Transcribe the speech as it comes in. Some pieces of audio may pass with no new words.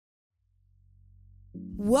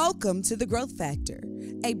Welcome to The Growth Factor,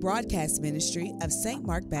 a broadcast ministry of St.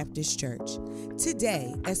 Mark Baptist Church.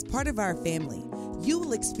 Today, as part of our family, you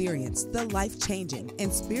will experience the life-changing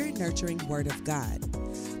and spirit-nurturing Word of God.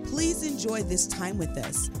 Please enjoy this time with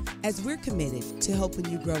us as we're committed to helping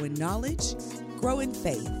you grow in knowledge, grow in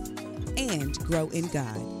faith, and grow in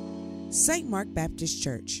God. St. Mark Baptist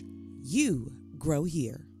Church, you grow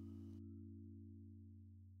here.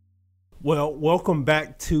 Well, welcome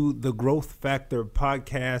back to the Growth Factor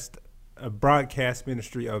podcast, a broadcast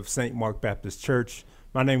ministry of St. Mark Baptist Church.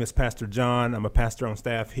 My name is Pastor John. I'm a pastor on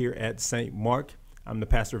staff here at St. Mark. I'm the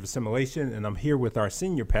pastor of assimilation, and I'm here with our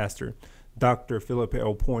senior pastor, Dr. Philip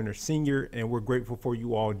L. Pointer Sr., and we're grateful for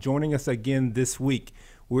you all joining us again this week.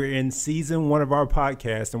 We're in season 1 of our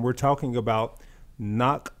podcast, and we're talking about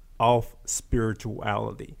Knockoff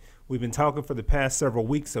spirituality. We've been talking for the past several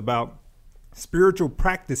weeks about spiritual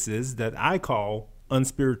practices that I call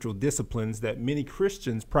unspiritual disciplines that many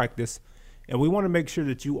Christians practice, and we want to make sure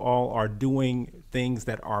that you all are doing things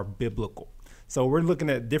that are biblical. So we're looking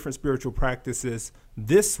at different spiritual practices.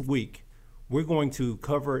 This week, we're going to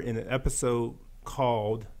cover in an episode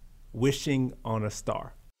called Wishing on a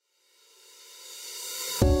Star.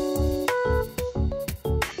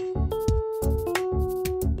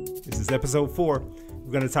 This is episode 4.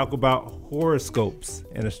 We're going to talk about horoscopes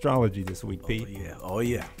and astrology this week, Pete. Oh,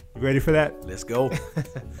 yeah. You ready for that? Let's go.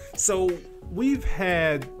 So we've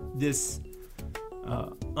had this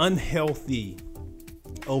unhealthy,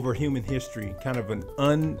 over human history, kind of an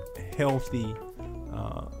unhealthy,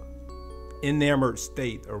 enamored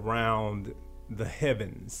state around the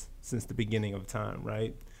heavens since the beginning of time,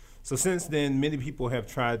 right? So since then, many people have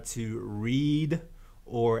tried to read,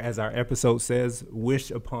 or as our episode says,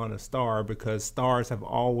 wish upon a star, because stars have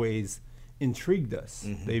always intrigued us.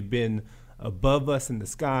 Mm-hmm. They've been above us in the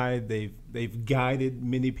sky. They've guided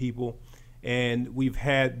many people, and we've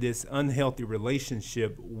had this unhealthy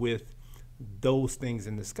relationship with those things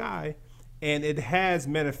in the sky, and it has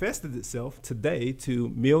manifested itself today to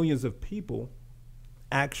millions of people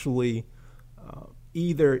actually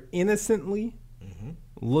either innocently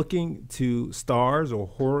looking to stars or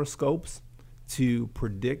horoscopes to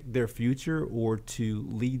predict their future or to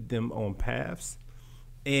lead them on paths.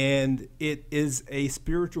 And it is a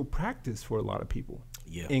spiritual practice for a lot of people,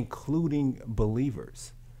 including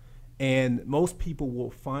believers. And most people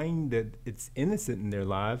will find that it's innocent in their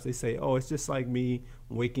lives. They say, oh, it's just like me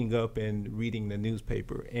waking up and reading the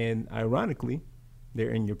newspaper. And ironically,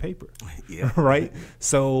 they're in your paper, right?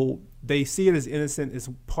 So they see it as innocent. It's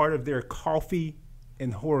part of their coffee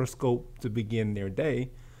and horoscope to begin their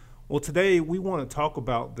day. Well, today we want to talk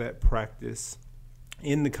about that practice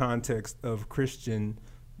in the context of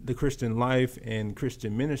the Christian life and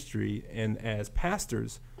Christian ministry. And as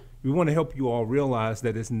pastors, we want to help you all realize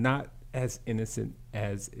that it's not as innocent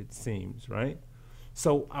as it seems, right?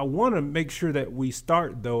 So I want to make sure that we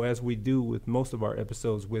start, though, as we do with most of our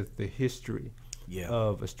episodes, with the history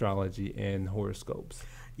of astrology and horoscopes.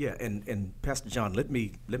 Yeah, and Pastor John, let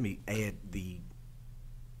me add the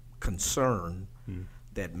concern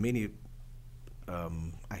that many,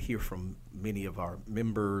 I hear from many of our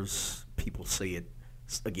members. People say it,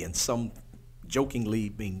 again, some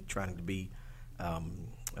jokingly trying to be,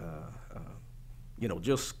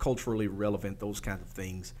 just culturally relevant, those kinds of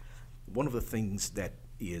things. One of the things that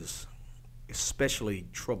is especially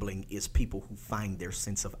troubling is people who find their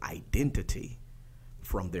sense of identity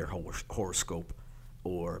from their horoscope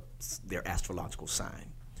or their astrological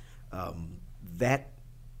sign.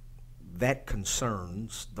 That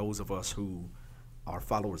concerns those of us who are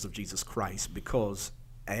followers of Jesus Christ, because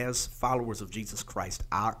as followers of Jesus Christ,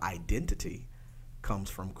 our identity comes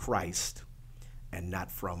from Christ and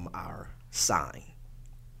not from our sign.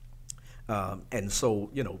 And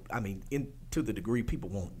so, to the degree people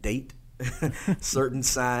won't date certain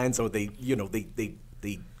signs, or they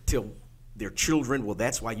tell their children, well,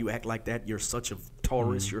 that's why you act like that. You're such a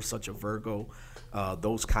Taurus, you're such a Virgo,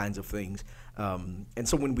 those kinds of things. And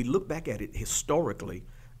so when we look back at it historically,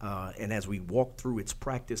 and as we walk through its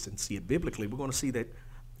practice and see it biblically, we're going to see that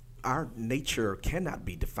our nature cannot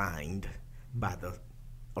be defined by the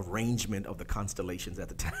arrangement of the constellations at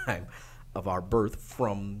the time of our birth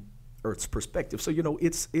from Earth's perspective. So,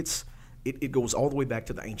 it goes all the way back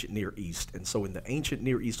to the ancient Near East. And so in the ancient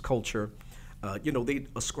Near East culture, they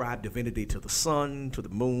ascribe divinity to the sun, to the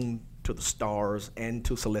moon, to the stars, and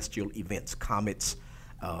to celestial events, comets,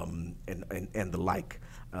 and the like.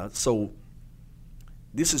 So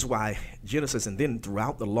this is why Genesis, and then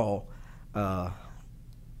throughout the law,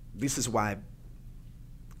 this is why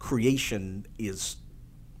creation is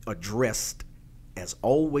addressed as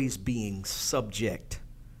always being subject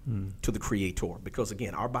to the Creator, because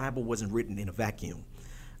again, our Bible wasn't written in a vacuum.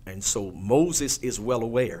 And so Moses is well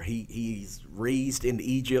aware. He's raised in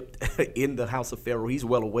Egypt in the house of Pharaoh. He's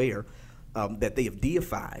well aware that they have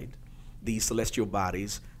deified these celestial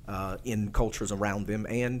bodies in cultures around them,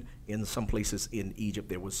 and in some places in Egypt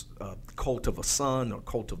there was a cult of a sun or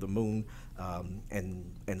cult of the moon,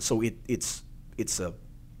 and so it's a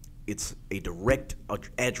direct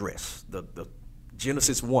address. The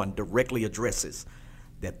Genesis 1 directly addresses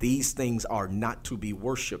that these things are not to be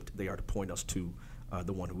worshipped; they are to point us to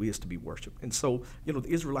the one who is to be worshipped. And so, the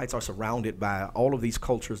Israelites are surrounded by all of these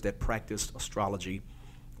cultures that practiced astrology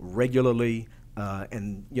regularly.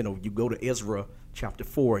 And, you go to Ezra chapter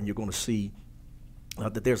 4, and you're going to see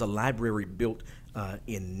that there's a library built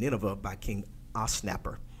in Nineveh by King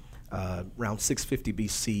Osnapper around 650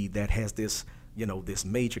 BC that has this, this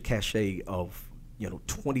major cache of,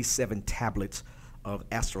 27 tablets of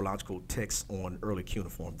astrological texts on early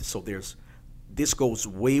cuneiform. So this goes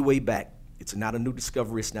way, way back. It's not a new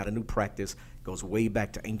discovery. It's not a new practice. It goes way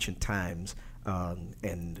back to ancient times.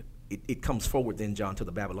 And it comes forward then, John, to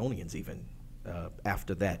the Babylonians even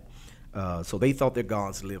after that. So they thought their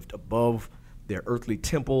gods lived above their earthly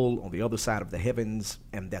temple on the other side of the heavens,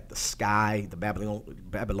 and that the sky, the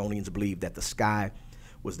Babylonians believed that the sky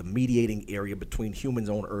was the mediating area between humans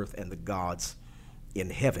on earth and the gods in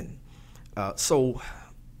heaven. So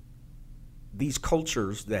these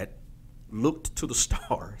cultures that looked to the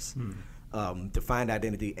stars to find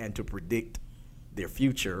identity and to predict their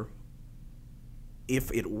future,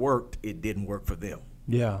 if it worked, it didn't work for them.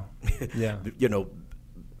 Yeah.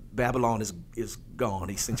 Babylon is gone.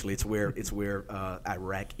 Essentially, it's where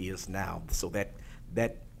Iraq is now. So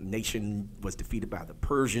that nation was defeated by the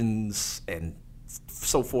Persians and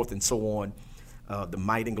so forth and so on. The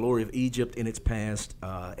might and glory of Egypt in its past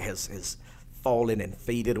has fallen and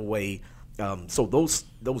faded away. So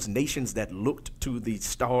those nations that looked to the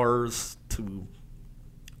stars, to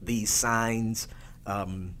these signs,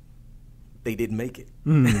 they didn't make it.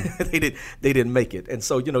 They didn't make it. And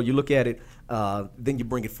so, you look at it, then you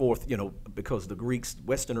bring it forth, because the Greeks,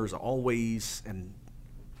 Westerners are always, and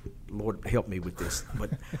Lord help me with this, but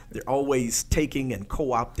they're always taking and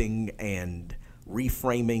co-opting and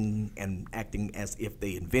reframing and acting as if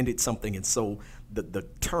they invented something. And so the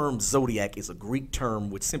term zodiac is a Greek term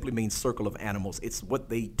which simply means circle of animals. It's what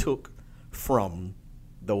they took from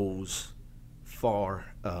those far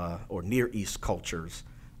or Near East cultures.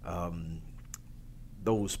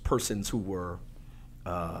 Those persons who were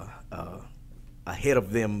ahead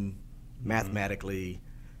of them mathematically,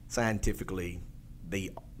 scientifically, they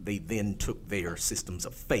then took their systems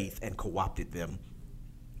of faith and co-opted them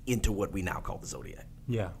into what we now call the zodiac.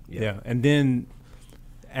 Yeah. And then,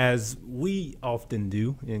 as we often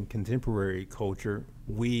do in contemporary culture,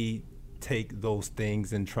 we take those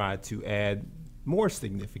things and try to add more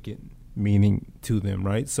significant meaning to them,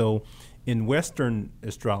 right? So in Western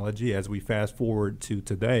astrology, as we fast forward to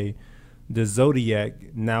today, the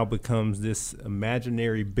zodiac now becomes this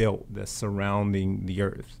imaginary belt that's surrounding the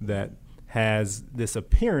earth that has this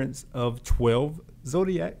appearance of 12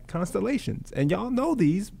 zodiac constellations. And y'all know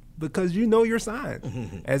these because you know your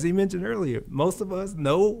sign. As he mentioned earlier, most of us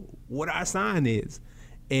know what our sign is.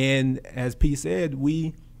 And as P said,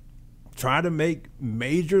 we try to make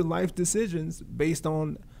major life decisions based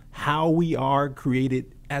on how we are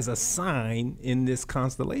created as a sign in this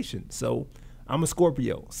constellation. So I'm a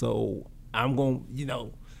Scorpio, so I'm going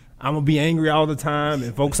to be angry all the time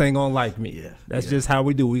and folks ain't going to like me. That's just how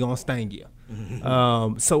we do. We going to sting you.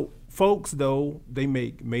 So folks, though, they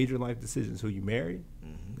make major life decisions. Who you marry,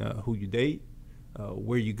 who you date,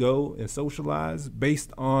 where you go and socialize,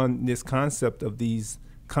 based on this concept of these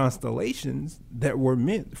constellations that were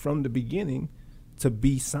meant from the beginning to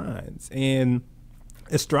be signs. And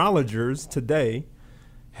astrologers today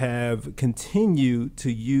have continued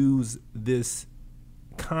to use this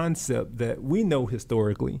concept that we know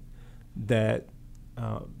historically, that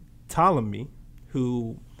Ptolemy,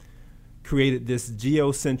 who created this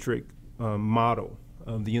geocentric model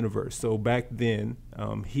of the universe. So back then,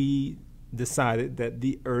 he decided that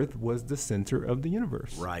the earth was the center of the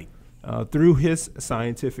universe. Right. Through his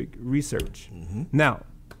scientific research. Now,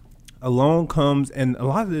 along comes, and a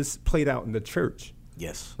lot of this played out in the church.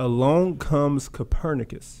 Yes. Along comes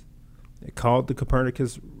Copernicus. They called the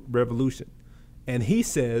Copernicus Revolution. And he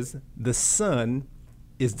says the sun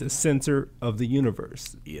is the center of the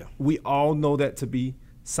universe. Yeah. We all know that to be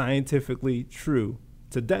scientifically true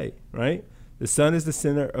today, right? The sun is the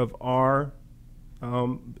center of our,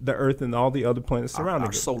 the earth and all the other planets surrounding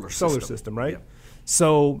our it. solar system, right? Yeah.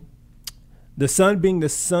 So the sun being the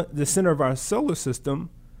center of our solar system,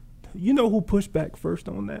 You know who pushed back first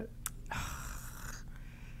on that?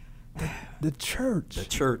 The church. The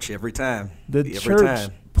church every time. The church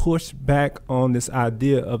pushed back on this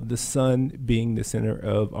idea of the sun being the center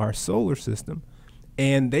of our solar system.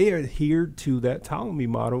 And they adhered to that Ptolemy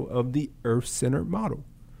model of the earth-centered model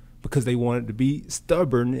because they wanted to be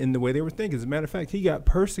stubborn in the way they were thinking. As a matter of fact, he got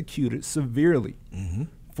persecuted severely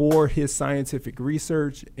for his scientific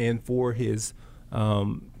research and for his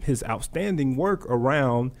outstanding work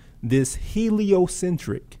around this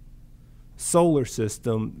heliocentric solar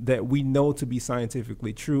system that we know to be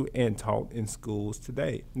scientifically true and taught in schools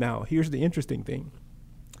today. Now, here's the interesting thing.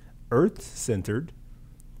 Earth-centered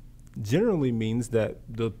generally means that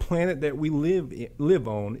the planet that we live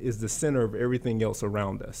on is the center of everything else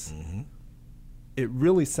around us. It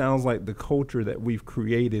really sounds like the culture that we've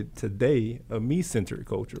created today, a me-centered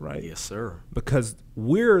culture, right? Yes, sir. Because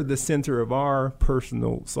we're the center of our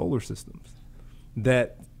personal solar systems.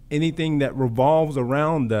 That anything that revolves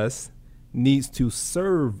around us needs to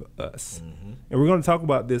serve us. And we're going to talk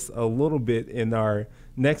about this a little bit in our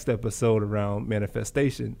next episode around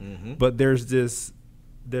manifestation. But there's this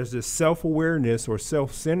self-awareness or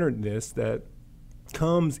self-centeredness that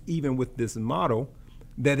comes even with this model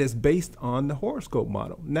that is based on the horoscope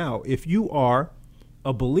model. Now, if you are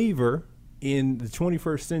a believer in the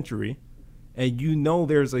 21st century and you know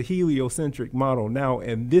there's a heliocentric model now,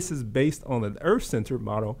 and this is based on an earth-centered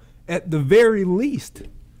model, at the very least,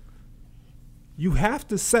 you have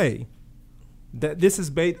to say that this is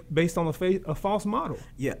based on a false model.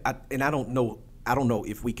 Yeah, I don't know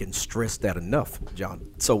if we can stress that enough,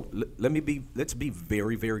 John. So let's be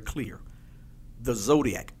very, very clear. The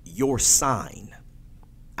zodiac, your sign.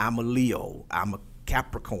 I'm a Leo. I'm a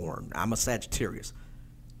Capricorn. I'm a Sagittarius.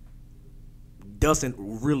 Doesn't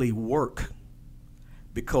really work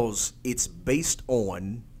because it's based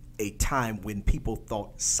on a time when people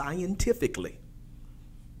thought scientifically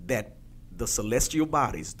that the celestial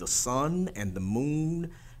bodies, the sun and the moon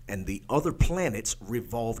and the other planets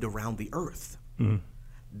revolved around the earth.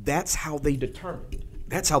 That's how they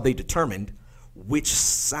determined which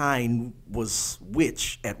sign was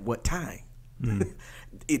which at what time.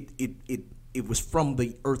 It was from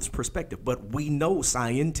the earth's perspective, but we know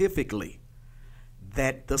scientifically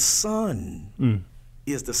that the sun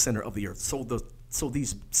is the center of the earth. So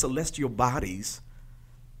these celestial bodies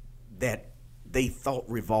that they thought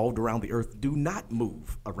revolved around the earth do not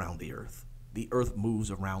move around the earth. The earth moves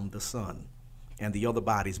around the sun, and the other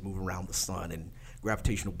bodies move around the sun, and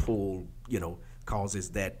gravitational pull,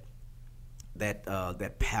 causes that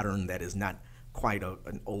pattern that is not quite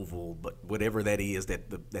an oval, but whatever that is that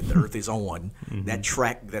the earth is on, that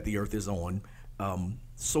track that the earth is on,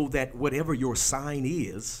 so that whatever your sign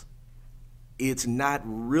is, it's not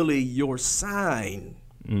really your sign.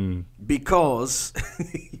 Because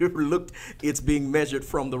it's being measured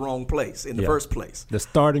from the wrong place in the first place. The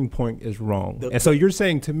starting point is wrong. And so you're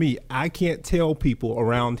saying to me, I can't tell people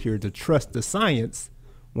around here to trust the science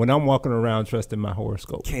when I'm walking around trusting my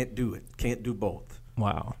horoscope. Can't do it. Can't do both.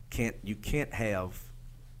 Wow. You can't have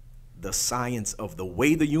the science of the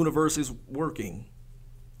way the universe is working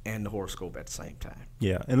and the horoscope at the same time.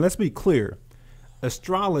 Yeah. And let's be clear.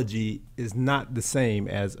 Astrology is not the same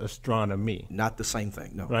as astronomy. Not the same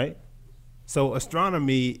thing, no. Right? So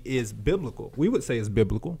astronomy is biblical. We would say it's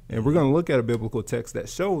biblical, and we're going to look at a biblical text that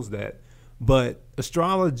shows that. But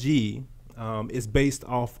astrology is based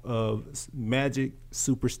off of magic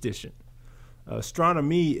superstition.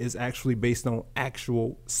 Astronomy is actually based on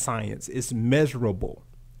actual science. It's measurable.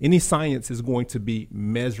 Any science is going to be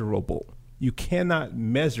measurable. You cannot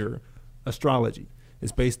measure astrology.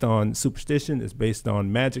 It's based on superstition. It's based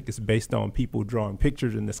on magic. It's based on people drawing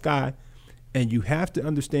pictures in the sky. And you have to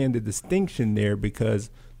understand the distinction there, because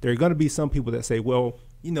there are going to be some people that say, well,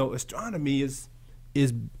 astronomy is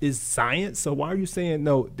science. So why are you saying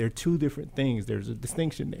no? They're two different things. There's a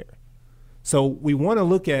distinction there. So we want to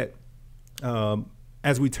look at,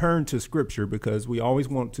 as we turn to Scripture, because we always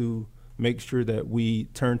want to make sure that we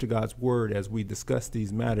turn to God's Word as we discuss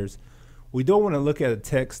these matters. We don't want to look at a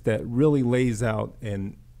text that really lays out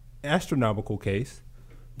an astronomical case,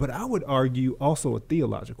 but I would argue also a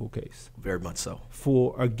theological case. Very much so.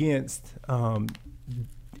 Against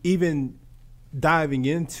even diving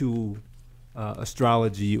into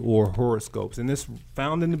astrology or horoscopes, and this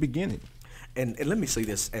found in the beginning. And let me say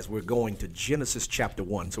this as we're going to Genesis chapter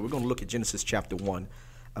 1. So we're going to look at Genesis chapter 1,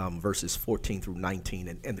 verses 14 through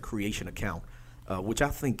 19, and the creation account, which I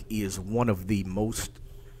think is one of the most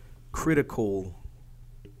critical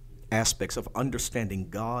aspects of understanding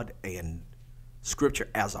God and Scripture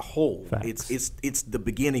as a whole. Facts. It's the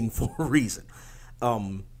beginning for a reason.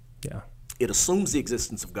 It assumes the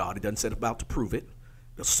existence of God. It doesn't set about to prove it.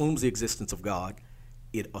 It assumes the existence of God.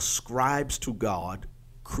 It ascribes to God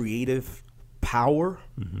creative power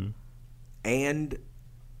and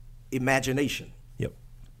imagination. Yep.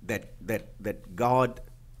 That God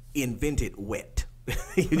invented wet.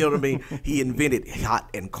 You know what I mean? He invented hot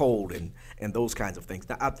and cold and those kinds of things.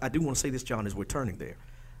 Now, I do want to say this, John, as we're turning there.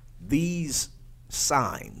 These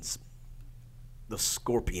signs, the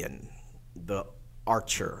scorpion, the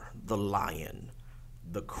archer, the lion,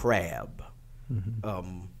 the crab,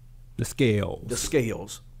 the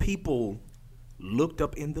scales. People looked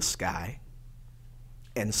up in the sky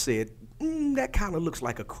and said, that kind of looks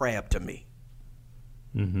like a crab to me.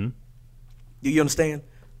 Mm-hmm. Do you understand?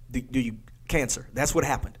 Do you Cancer? That's what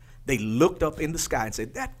happened. They looked up in the sky and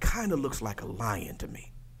said, that kind of looks like a lion to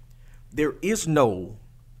me. There is no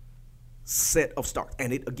set of stars.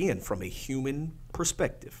 And it, again, from a human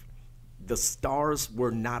perspective, the stars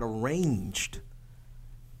were not arranged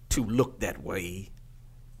to look that way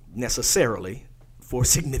necessarily for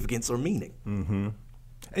significance or meaning. Mm-hmm.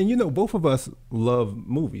 And you know, both of us love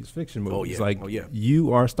movies, fiction movies.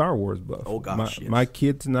 You are Star Wars buff. Oh gosh, yes. My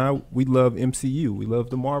kids and I, we love MCU. We love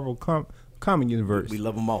the Marvel comic universe. We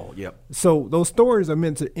love them all. Yep. So those stories are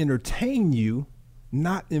meant to entertain you,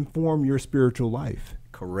 not inform your spiritual life.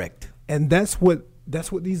 Correct. And that's what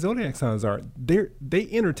these zodiac signs are. They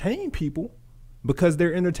entertain people because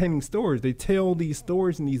they're entertaining stories. They tell these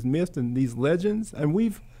stories and these myths and these legends.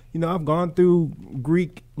 And I've gone through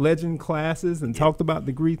Greek legend classes and talked about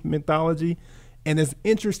the Greek mythology, and it's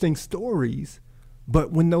interesting stories.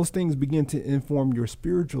 But when those things begin to inform your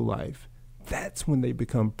spiritual life, that's when they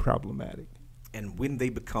become problematic. And when they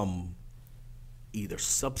become either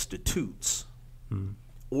substitutes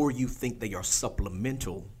or you think they are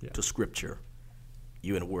supplemental to Scripture,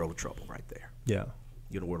 you're in a world of trouble right there. Yeah.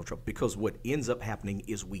 You're in a world of trouble. Because what ends up happening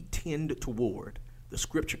is we tend toward, the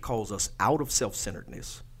Scripture calls us out of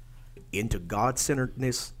self-centeredness into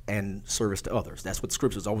God-centeredness and service to others. That's what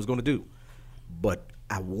Scripture is always going to do. But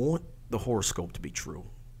I want the horoscope to be true,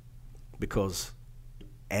 because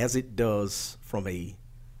as it does from a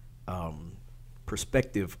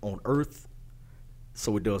perspective on earth,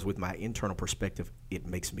 so it does with my internal perspective. It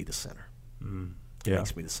makes me the center. It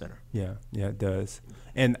makes me the center. Yeah, it does.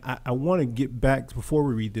 And I want to get back, before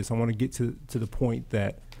we read this, I want to get to the point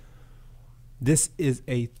that this is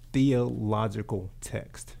a theological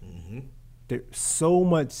text. There, so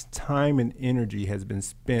much time and energy has been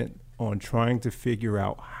spent on trying to figure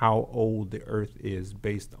out how old the earth is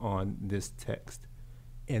based on this text.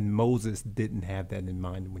 And Moses didn't have that in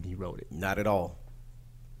mind when he wrote it. Not at all.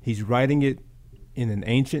 He's writing it in an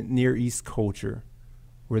ancient Near East culture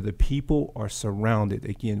where the people are surrounded,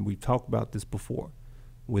 again, we've talked about this before,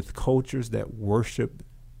 with cultures that worship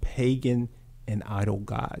pagan and idol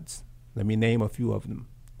gods. Let me name a few of them.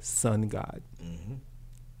 Sun god,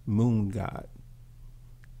 moon god,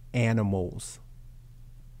 animals.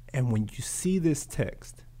 And when you see this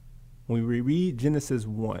text, when we read Genesis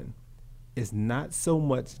 1, it's not so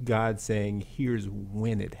much God saying, here's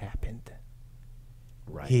when it happened.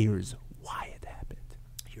 Right. Here's why it happened.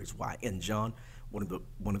 Here's why. And John, one of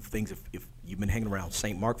the things, if you've been hanging around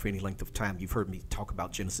St. Mark for any length of time, you've heard me talk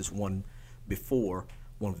about Genesis 1 before.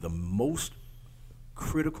 One of the most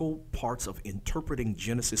critical parts of interpreting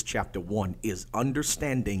Genesis chapter 1 is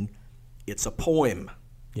understanding it's a poem.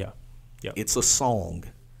 Yeah. It's a song.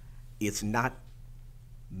 It's not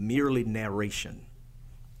merely narration.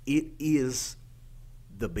 It is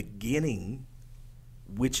the beginning,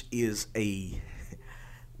 which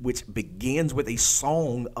begins with a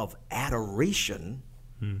song of adoration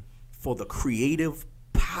for the creative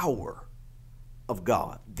power of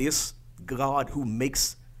God. This God who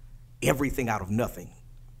makes everything out of nothing.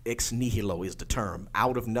 Ex nihilo is the term.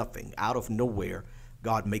 Out of nothing, out of nowhere,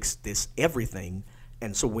 God makes this everything.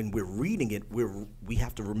 And so when we're reading it, we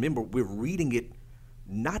have to remember we're reading it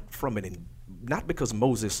not because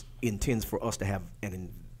Moses intends for us to have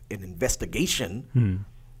an investigation.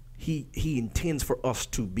 He intends for us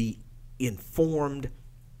to be informed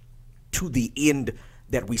to the end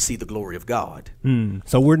that we see the glory of God.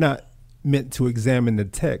 So we're not meant to examine the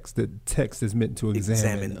text. The text is meant to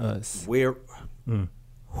examine us.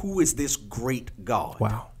 Who is this great God?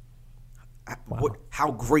 Wow.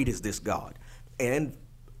 How great is this God? And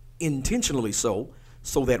intentionally so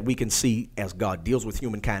that we can see as God deals with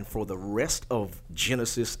humankind for the rest of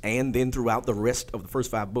Genesis and then throughout the rest of the first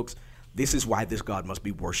 5 books, this is why this God must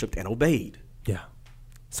be worshiped and obeyed. Yeah.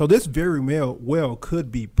 So this very well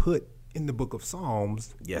could be put in the book of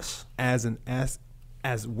Psalms. Yes.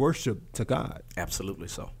 As worship to God. Absolutely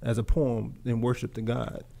so. As a poem in worship to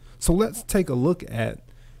God. So let's take a look at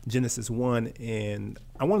Genesis 1, and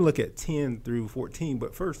I want to look at 10 through 14,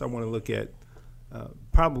 but first I want to look at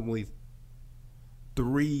probably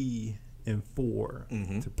 3 and 4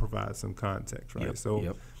 to provide some context, right?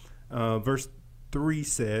 Verse 3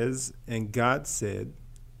 says, and God said,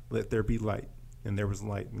 let there be light, and there was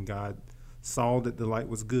light, and God saw that the light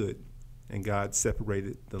was good, and God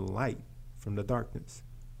separated the light from the darkness,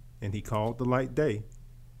 and he called the light day,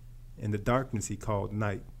 and the darkness he called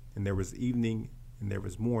night, and there was evening and there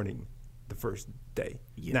was morning the first day.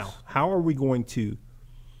 Yes. Now, how are we going to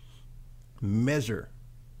measure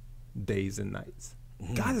days and nights?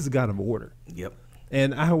 God is a God of order. Yep.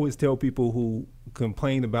 And I always tell people who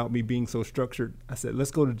complain about me being so structured, I said,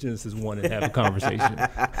 let's go to Genesis 1 and have a conversation.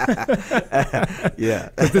 Yeah.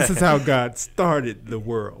 Because this is how God started the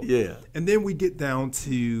world. Yeah. And then we get down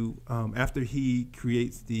to after he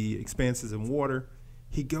creates the expanses in water,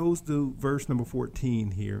 he goes to verse number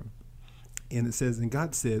 14 here. And it says, and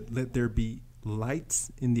God said, let there be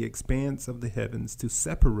lights in the expanse of the heavens to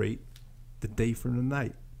separate the day from the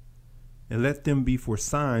night. And let them be for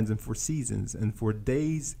signs and for seasons and for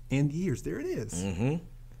days and years. There it is.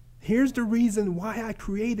 Here's the reason why I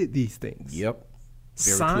created these things. Yep.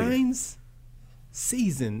 Very Signs,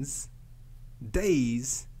 seasons,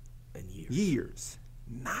 days, and years.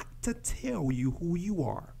 Not to tell you who you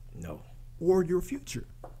are. No. Or your future.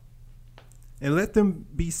 And let them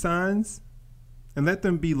be signs, and let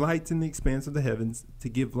them be lights in the expanse of the heavens to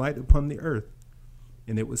give light upon the earth.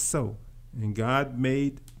 And it was so. And God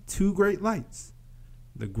made 2 great lights,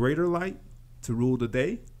 the greater light to rule the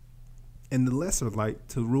day, and the lesser light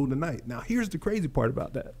to rule the night. Now, here's the crazy part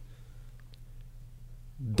about that.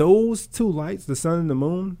 Those 2 lights, the sun and the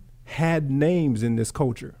moon, had names in this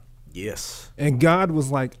culture. Yes. And God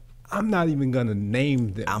was like, I'm not even going to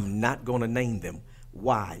name them. I'm not going to name them.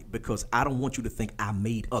 Why? Because I don't want you to think I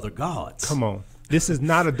made other gods. Come on. This is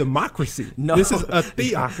not a democracy. No. This is a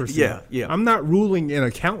theocracy. Yeah. I'm not ruling in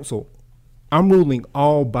a council. I'm ruling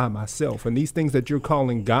all by myself. And these things that you're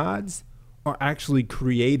calling gods are actually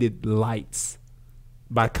created lights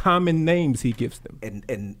by common names he gives them.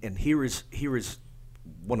 And here is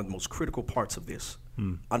one of the most critical parts of this.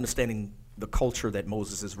 Understanding the culture that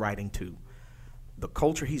Moses is writing to. The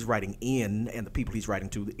culture he's writing in and the people he's writing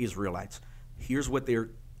to, the Israelites. Here's what they're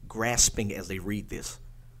grasping as they read this.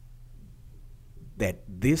 That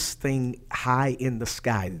this thing high in the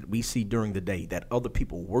sky that we see during the day that other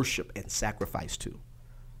people worship and sacrifice to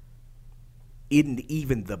isn't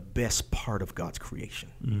even the best part of God's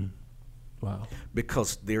creation. Wow.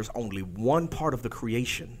 Because there's only one part of the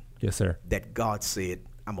creation Yes, sir. that God said,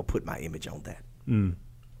 I'm going to put my image on that. And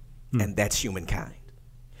that's humankind.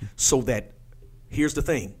 So that, here's the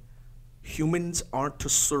thing, humans aren't to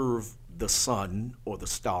serve the sun or the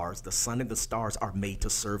stars. The sun and the stars are made to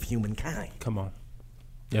serve humankind. Come on.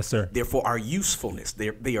 Yes, sir. Therefore, our usefulness,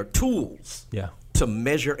 they are tools Yeah. to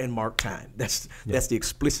measure and mark time. That's the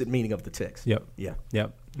explicit meaning of the text. Yep. Yeah.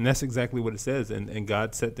 Yep. And that's exactly what it says. And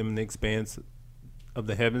God set them in the expanse of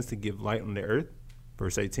the heavens to give light on the earth.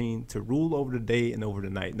 Verse 18, to rule over the day and over the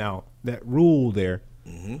night. Now, that rule there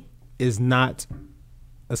is not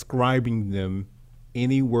ascribing them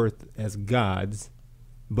any worth as gods,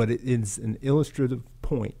 but it is an illustrative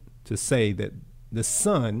point to say that the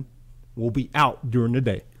sun will be out during the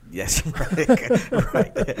day. Yes, right.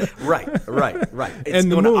 It's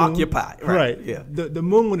And the going to moon, occupy. Right. Yeah. The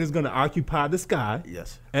moon is going to occupy the sky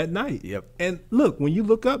Yes. at night. Yep. And look, when you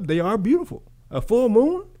look up, they are beautiful. A full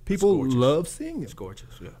moon, people gorgeous. love seeing it. It's gorgeous.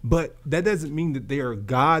 Yeah. But that doesn't mean that they are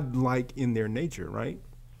godlike in their nature, right?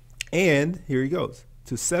 And here he goes,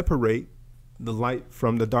 to separate the light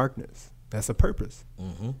from the darkness. That's a purpose.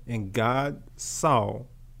 And God saw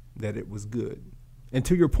that it was good. And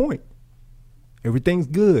to your point, everything's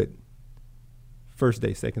good. First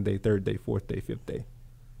day, second day, third day, fourth day, fifth day.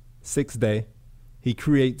 Sixth day, he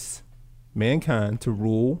creates mankind to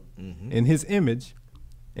rule in his image.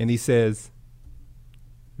 And he says,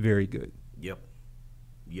 very good. Yep.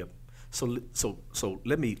 So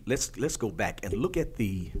let's go back and look at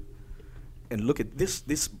this.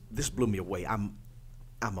 This blew me away. I'm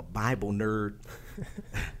a Bible nerd,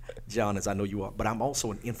 John, as I know you are, but I'm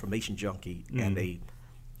also an information junkie and I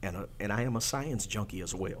am a science junkie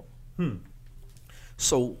as well.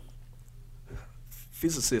 So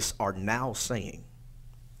physicists are now saying,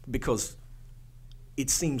 because it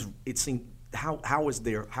seems how is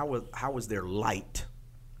there light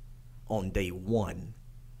on day one,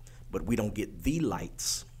 but we don't get the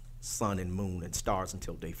lights, sun and moon and stars,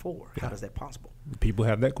 until day 4? How is that possible? People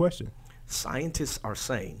have that question. Scientists are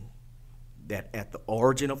saying that at the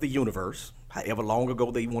origin of the universe, however long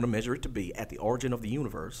ago they want to measure it to be, at the origin of the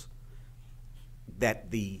universe, that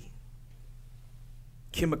the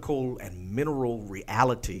chemical and mineral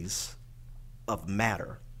realities of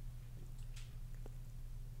matter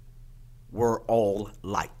were all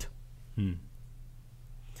light.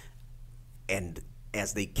 And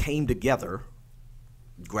as they came together,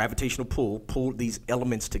 gravitational pull pulled these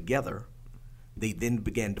elements together. They then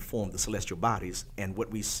began to form the celestial bodies. And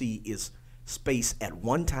what we see is space at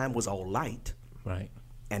one time was all light. Right.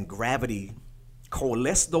 And gravity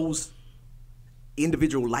coalesced those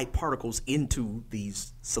individual light particles into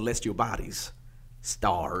these celestial bodies,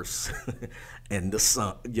 stars, and the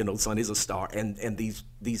sun. You know, the sun is a star, and these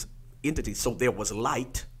entities. So there was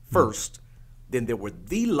light first, then there were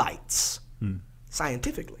the lights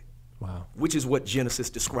scientifically. Wow. Which is what Genesis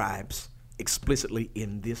describes explicitly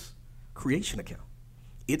in this creation account.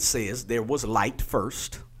 It says there was light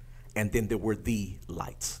first, and then there were the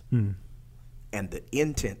lights. And the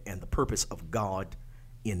intent and the purpose of God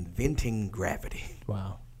inventing gravity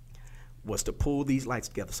was to pull these lights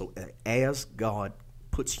together. So as God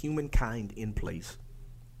puts humankind in place,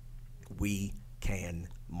 we can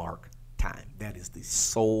mark time. That is the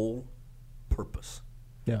sole purpose.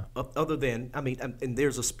 Yeah. Other than, I mean, and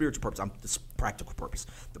there's a spiritual purpose. This practical purpose.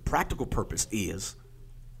 The practical purpose is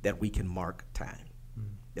that we can mark time.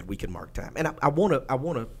 That we can mark time. And I want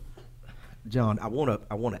to, John, I want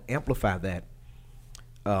to amplify that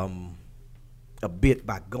a bit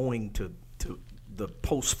by going to the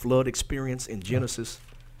post-flood experience in Genesis.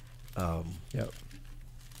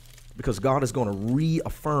 Because God is going to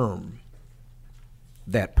reaffirm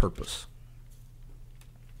that purpose.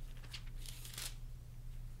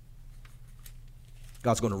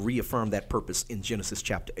 God's going to reaffirm that purpose in Genesis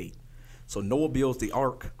chapter 8. So Noah builds the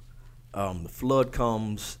ark. The flood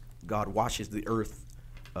comes. God washes the earth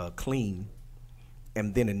clean.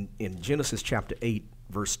 And then in Genesis chapter 8,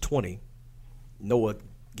 verse 20, Noah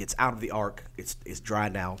gets out of the ark. It's dry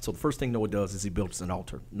now. So the first thing Noah does is he builds an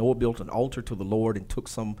altar. Noah built an altar to the Lord and took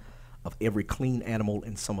some of every clean animal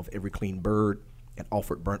and some of every clean bird and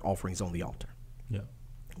offered burnt offerings on the altar. Yeah.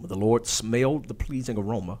 When the Lord smelled the pleasing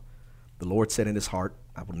aroma, the Lord said in his heart,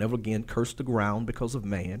 I will never again curse the ground because of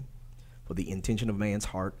man, for the intention of man's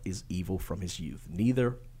heart is evil from his youth.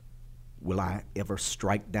 Neither will I ever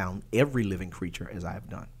strike down every living creature as I have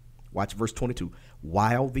done. Watch verse 22.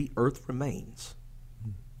 While the earth remains,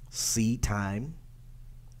 seed time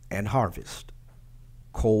and harvest,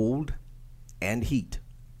 cold and heat,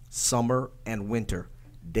 summer and winter,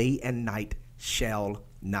 day and night shall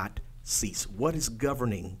not cease. What is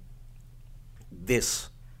governing this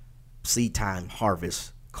seed time,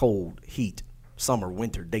 harvest, cold, heat, summer,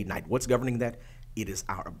 winter, day, night? What's governing that? It is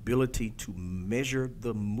our ability to measure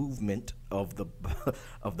the movement of the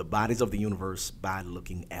of the bodies of the universe by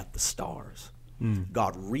looking at the stars.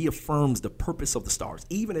 God reaffirms the purpose of the stars,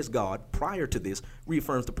 even as God, prior to this,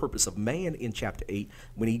 reaffirms the purpose of man in chapter 8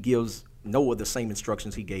 when he gives Noah the same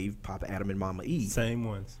instructions he gave Papa Adam and Mama Eve. Same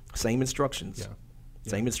ones. Same instructions. Yeah.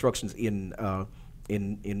 Same instructions in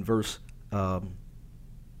verse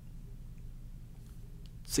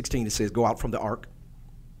 16. It says, "Go out from the ark,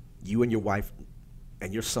 you and your wife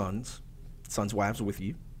and your sons' wives with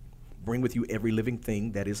you. Bring with you every living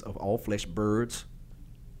thing that is of all flesh, birds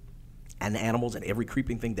and animals, and every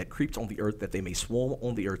creeping thing that creeps on the earth, that they may swarm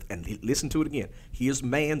on the earth." And listen to it again. Here's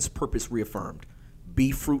man's purpose reaffirmed.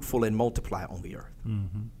 Be fruitful and multiply on the earth.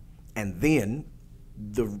 And then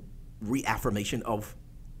the reaffirmation of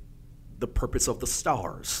the purpose of the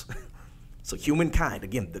stars. So humankind,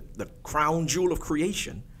 again, the crown jewel of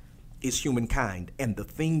creation is humankind. And the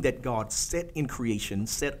thing that God set in creation,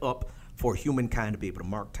 set up for humankind to be able to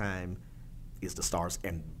mark time, is the stars.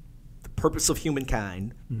 And the purpose of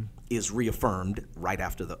humankind is reaffirmed right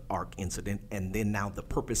after the ark incident. And then now the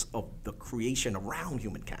purpose of the creation around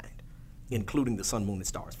humankind, including the sun, moon, and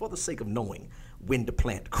stars, for the sake of knowing when to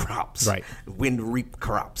plant crops, right, when to reap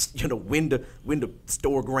crops, when to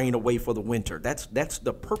store grain away for the winter. That's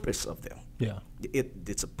the purpose of them. Yeah,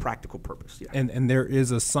 it's a practical purpose. Yeah, and there is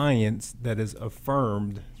a science that is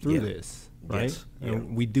affirmed through this, right? Yes.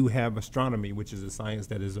 And we do have astronomy, which is a science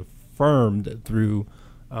that is affirmed through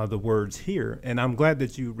the words here. And I'm glad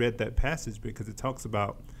that you read that passage because it talks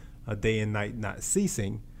about a day and night not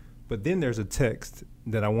ceasing. But then there's a text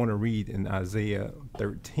that I want to read in Isaiah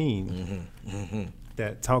 13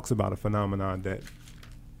 that talks about a phenomenon that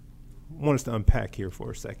I want us to unpack here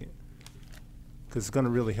for a second, because it's going to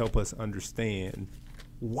really help us understand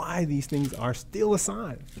why these things are still a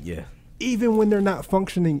sign. Yeah. Even when they're not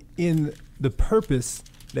functioning in the purpose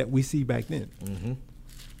that we see back then.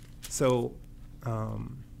 So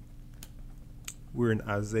we're in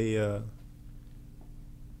Isaiah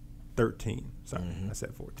 13. Sorry, I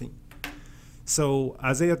said 14. So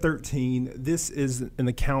Isaiah 13, this is an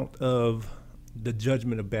account of the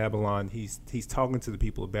judgment of Babylon. He's talking to the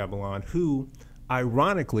people of Babylon, who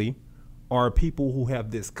ironically are people who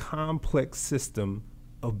have this complex system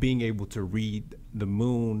of being able to read the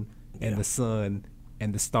moon and the sun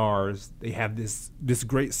and the stars. They have this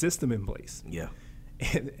great system in place. Yeah.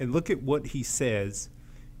 And look at what he says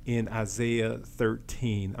in Isaiah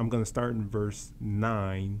 13. I'm going to start in verse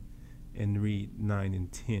 9 and read 9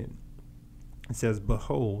 and 10. It says,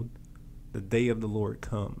 "Behold, the day of the Lord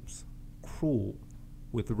comes, cruel,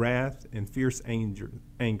 with wrath and fierce anger,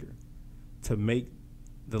 to make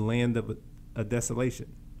the land of a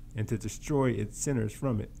desolation, and to destroy its sinners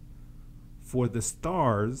from it. For the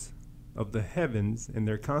stars of the heavens and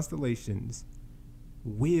their constellations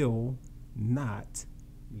will not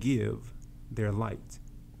give their light.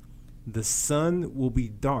 The sun will be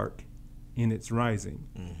dark in its rising,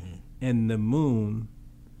 and the moon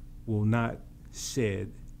will not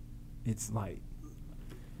shed its light."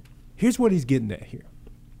 Here's what he's getting at here.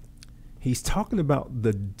 He's talking about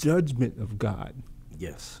the judgment of God.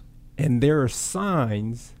 Yes. And there are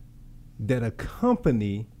signs that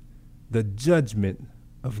accompany the judgment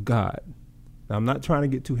of God. Now, I'm not trying to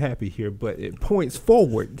get too happy here, but it points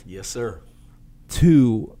forward. Yes, sir.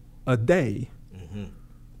 To a day,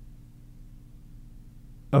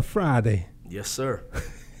 a Friday. Yes, sir.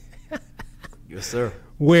 Yes, sir.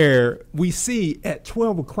 Where we see at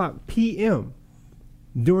 12 o'clock p.m.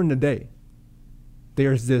 during the day,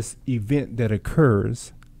 there's this event that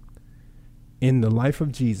occurs in the life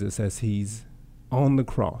of Jesus as he's on the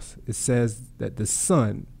cross. It says that the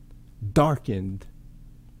sun darkened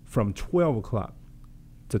from 12 o'clock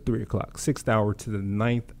to 3 o'clock, 6th hour to the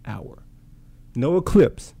 9th hour. No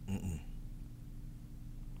eclipse.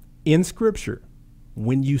 In Scripture,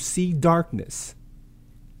 when you see darkness,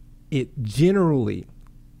 it generally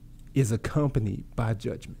is accompanied by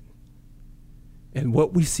judgment. And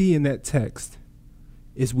what we see in that text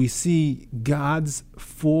is we see God's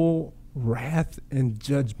full wrath and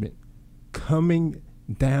judgment coming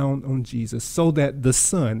down on Jesus, so that the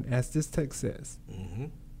sun, as this text says,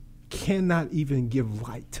 cannot even give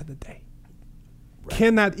light to the day.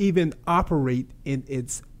 Cannot even operate in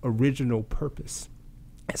its original purpose.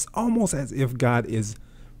 It's almost as if God is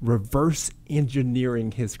reverse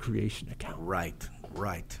engineering his creation account. Right.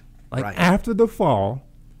 Like after the fall,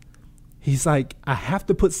 he's like, I have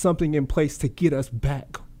to put something in place to get us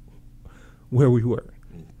back where we were.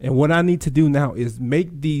 And what I need to do now is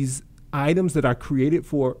make these items that are created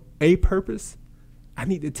for a purpose, I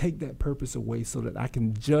need to take that purpose away so that I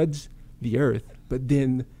can judge the earth, but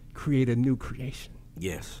then create a new creation.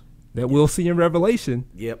 Yes. That we'll see in Revelation.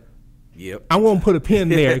 Yep. I won't put a pin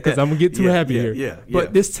there because I'm going to get too happy here. Yeah.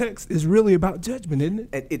 But this text is really about judgment,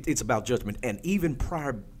 isn't it? It's about judgment. And even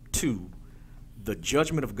prior to the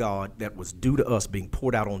judgment of God that was due to us being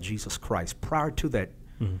poured out on Jesus Christ, prior to that,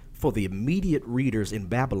 for the immediate readers in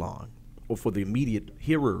Babylon, or for the immediate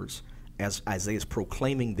hearers, as Isaiah is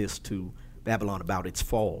proclaiming this to Babylon about its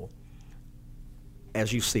fall,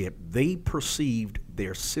 as you said, they perceived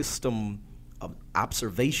their system of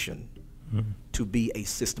observation to be a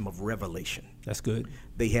system of revelation. That's good.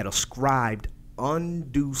 They had ascribed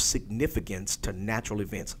undue significance to natural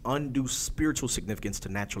events, undue spiritual significance to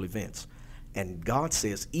natural events. And God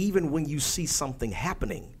says, even when you see something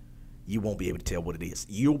happening, you won't be able to tell what it is.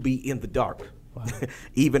 You'll be in the dark. Wow.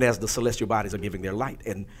 Even as the celestial bodies are giving their light.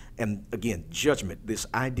 And again, judgment, this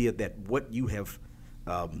idea that what you have,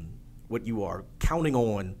 what you are counting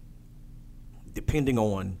on, depending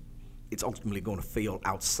on, it's ultimately going to fail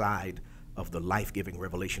outside of the life-giving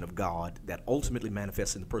revelation of God that ultimately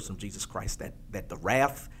manifests in the person of Jesus Christ, that the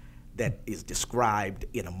wrath that is described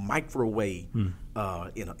in a micro way, in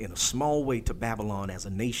a small way to Babylon as a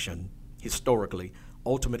nation historically,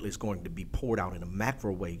 ultimately is going to be poured out in a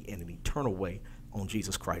macro way, in an eternal way, on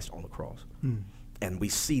Jesus Christ on the cross. And we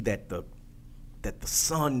see that the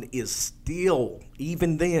sun is still,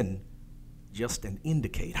 even then, just an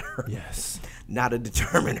indicator. Yes. Not a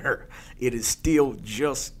determiner. It is still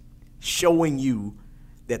just showing you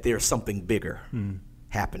that there's something bigger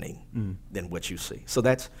happening than what you see. So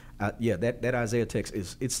that's that Isaiah text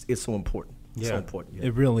it's so important. It's so important. Yeah.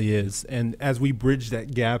 It really is. And as we bridge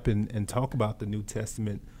that gap and talk about the New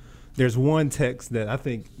Testament, there's one text that I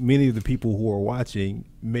think many of the people who are watching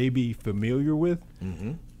may be familiar with,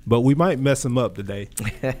 but we might mess them up today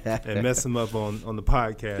and mess them up on the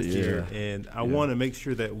podcast here. And I want to make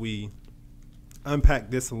sure that we unpack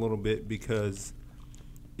this a little bit because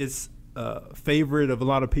it's a favorite of a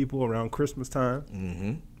lot of people around Christmas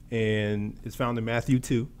time, and it's found in Matthew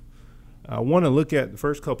 2. I want to look at the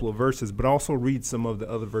first couple of verses, but also read some of the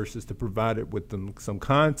other verses to provide it with them some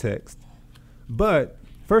context. But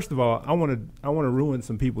first of all, I want to ruin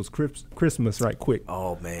some people's Christmas right quick.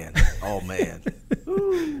 Oh man, oh man,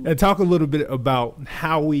 and talk a little bit about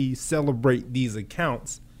how we celebrate these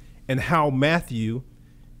accounts and how Matthew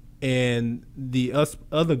and the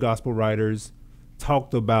other gospel writers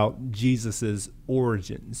talked about Jesus's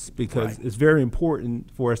origins, because it's very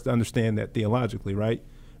important for us to understand that theologically, right?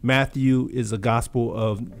 Matthew is a gospel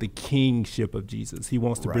of the kingship of Jesus. He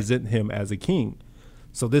wants to present him as a king.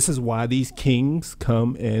 So this is why these kings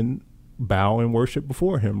come and bow and worship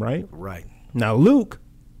before him, right? Right. Now, Luke,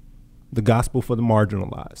 the gospel for the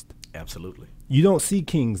marginalized. Absolutely. You don't see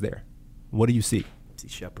kings there. What do you see? See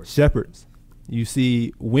shepherds. Shepherds. You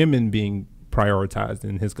see women being prioritized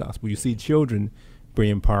in his gospel. You see children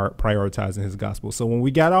being prioritized in his gospel. So when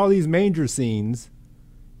we got all these manger scenes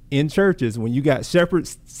in churches, when you got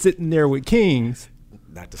shepherds sitting there with kings,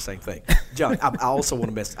 not the same thing. John, I also want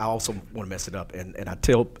to mess it up, and I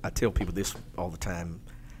tell people this all the time.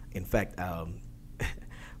 In fact,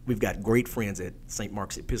 we've got great friends at St.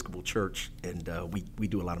 Mark's Episcopal Church, and we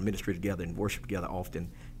do a lot of ministry together and worship together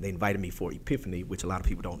often. They invited me for Epiphany, which a lot of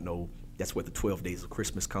people don't know. That's where the 12 days of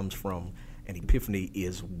Christmas comes from. And Epiphany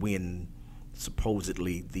is when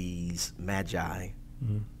supposedly these magi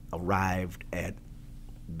arrived at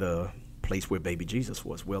the place where baby Jesus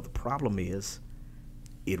was. Well, the problem is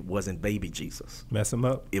it wasn't baby Jesus. Mess him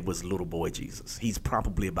up. It was little boy Jesus. He's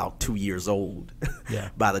probably about 2 years old Yeah.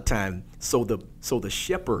 by the time. So the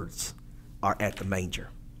shepherds are at the manger.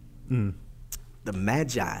 The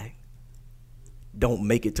magi don't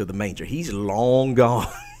make it to the manger. He's long gone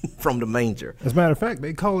from the manger. As a matter of fact,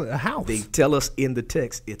 they call it a house. They tell us in the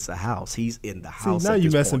text it's a house. He's in the house. See, now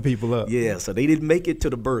you're messing people up. Yeah, so they didn't make it to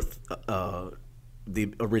the birth,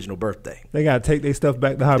 the original birthday. They got to take their stuff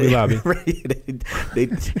back to Hobby Lobby.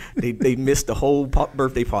 They missed the whole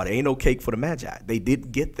birthday party. Ain't no cake for the Magi. They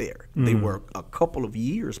didn't get there. They were a couple of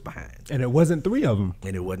years behind. And it wasn't 3 of them.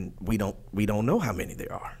 And it wasn't. We don't know how many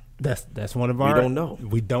there are. That's one of our. We don't know.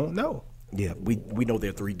 We don't know. Yeah, we know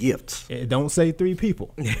there are 3 gifts. It don't say 3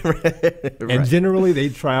 people. Right. And generally they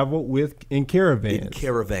travel in caravans. In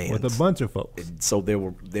caravans with a bunch of folks. And so there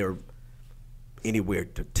were anywhere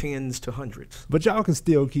to tens to hundreds. But y'all can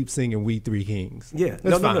still keep singing "We Three Kings." Yeah,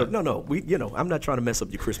 That's fine. no. We, I'm not trying to mess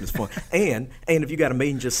up your Christmas fun. and if you got a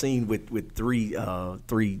manger scene with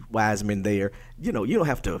three wise men there, you don't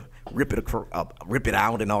have to rip it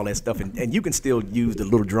out and all that stuff, and you can still use the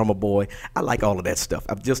little drummer boy. I like all of that stuff.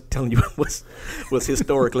 I'm just telling you what's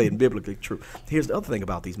historically and biblically true. Here's the other thing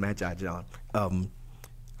about these magi, John.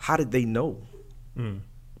 How did they know?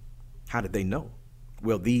 How did they know?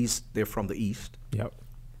 Well, they're from the east. Yep.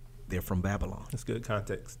 They're from Babylon. That's good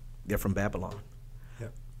context. They're from Babylon.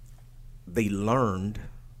 Yep. They learned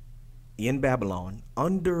in Babylon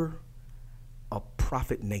under a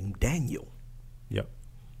prophet named Daniel. Yep.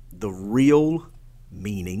 The real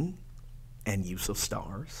meaning and use of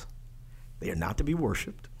stars. They are not to be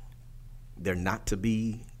worshipped. They're not to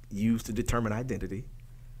be used to determine identity.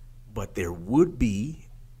 But there would be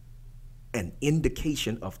an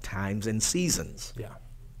indication of times and seasons. Yeah.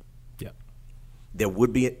 Yeah. There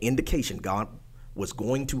would be an indication. God was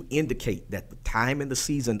going to indicate that the time and the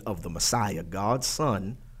season of the Messiah, God's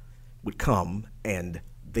Son, would come, and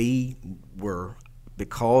they were,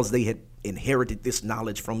 because they had inherited this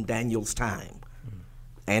knowledge from Daniel's time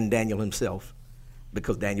and Daniel himself,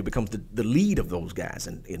 because Daniel becomes the lead of those guys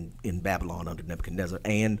in Babylon under Nebuchadnezzar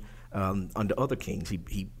and under other kings.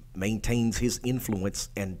 He maintains his influence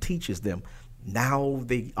and teaches them. Now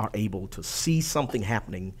they are able to see something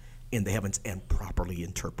happening in the heavens and properly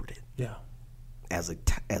interpret it. Yeah.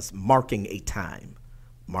 As marking a time,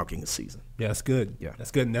 marking a season. Yeah, that's good. Yeah.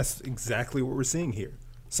 That's good. And that's exactly what we're seeing here.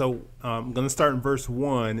 So I'm going to start in verse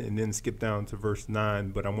 1 and then skip down to verse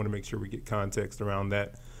 9, but I want to make sure we get context around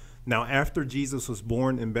that. Now, after Jesus was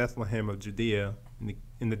born in Bethlehem of Judea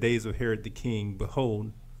in the days of Herod the king,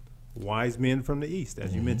 behold, wise men from the east,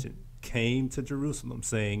 as you mentioned, came to Jerusalem,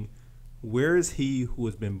 saying, "Where is he who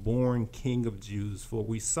has been born King of Jews? For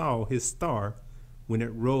we saw his star when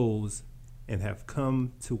it rose and have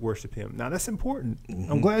come to worship him." Now, that's important.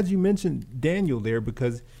 I'm glad you mentioned Daniel there,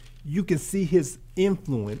 because you can see his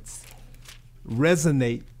influence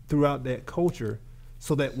resonate throughout that culture,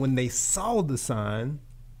 so that when they saw the sign,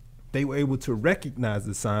 they were able to recognize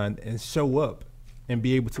the sign and show up and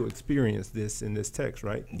be able to experience this in this text,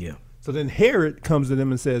 right? Yeah. So then Herod comes to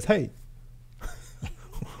them and says, "Hey,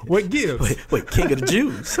 what gives?" Wait, King of the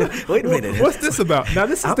Jews. Wait a minute. What's this about? Now,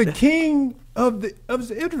 this is the king of the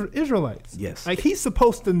Israelites. Yes. Like, he's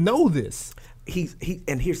supposed to know this.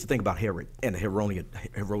 And here's the thing about Herod and the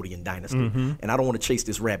Herodian dynasty, and I don't want to chase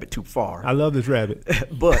this rabbit too far. I love this rabbit.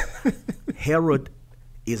 But Herod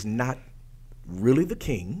is not really the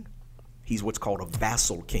king. He's what's called a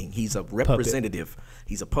vassal king. He's a representative.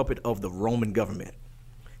 He's a puppet of the Roman government.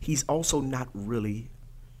 He's also not really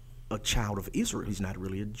a child of Israel. He's not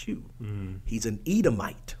really a Jew. He's an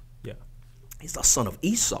Edomite. Yeah. He's the son of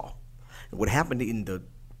Esau. And what happened in the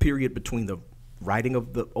period between the writing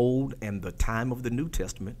of the Old and the time of the New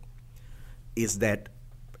Testament is that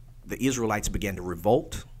the Israelites began to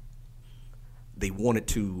revolt. They wanted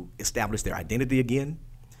to establish their identity again.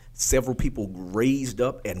 Several people raised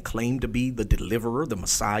up and claimed to be the deliverer, the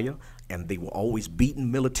Messiah, and they were always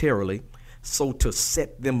beaten militarily. So to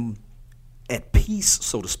set them at peace,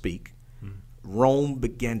 so to speak, Rome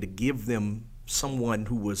began to give them someone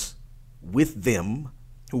who was with them,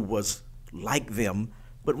 who was like them,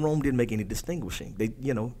 but Rome didn't make any distinguishing. They,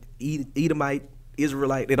 Edomite,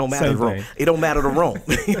 Israelite, they don't matter to Rome. It don't matter to Rome.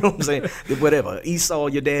 You know what I'm saying? Whatever. Esau,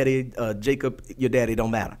 your daddy, Jacob, your daddy,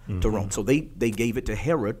 don't matter to Rome. So they gave it to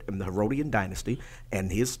Herod and the Herodian dynasty,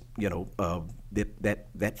 and his,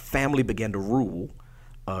 that family began to rule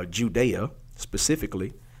Judea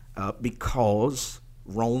specifically because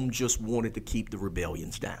Rome just wanted to keep the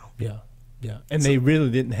rebellions down. Yeah. And they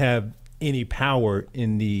really didn't have any power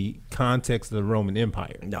in the context of the Roman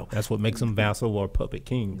Empire. No. That's what makes them vassal or puppet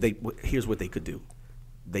kings. Here's what they could do.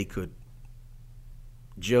 They could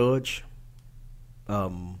judge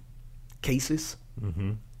cases,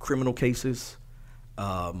 criminal cases,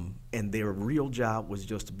 and their real job was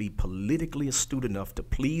just to be politically astute enough to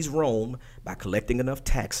please Rome by collecting enough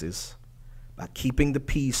taxes, by keeping the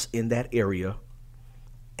peace in that area,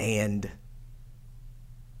 and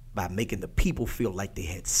by making the people feel like they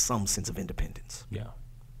had some sense of independence.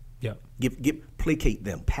 Yeah. Placate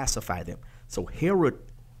them, pacify them. So Herod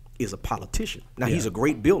is a politician. Now he's a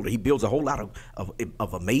great builder. He builds a whole lot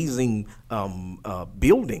of amazing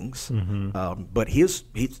buildings. But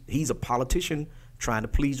he's a politician trying to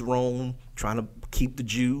please Rome, trying to keep the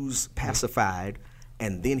Jews pacified.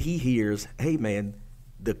 And then he hears, hey man,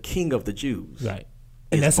 the king of the Jews. Right.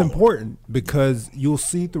 And that's important because you'll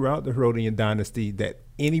see throughout the Herodian dynasty that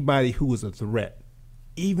anybody who is a threat,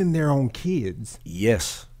 even their own kids,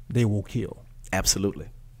 yes, they will kill. Absolutely.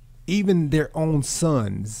 Even their own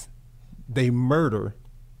sons, they murder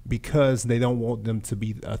because they don't want them to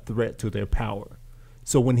be a threat to their power.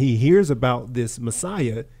 So when he hears about this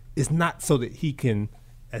Messiah, it's not so that he can,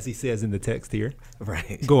 as he says in the text here,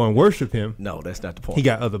 right, go and worship him. No, that's not the point. He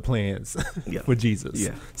got other plans for Jesus.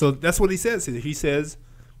 Yeah. So that's what he says here. He says,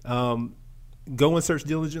 go and search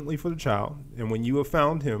diligently for the child, and when you have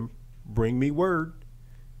found him, bring me word,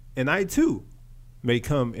 and I too may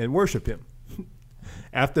come and worship him.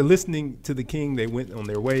 After listening to the king, they went on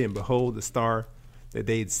their way, and behold, the star that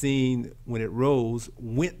they had seen when it rose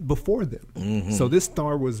went before them. So this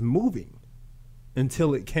star was moving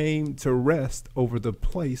until it came to rest over the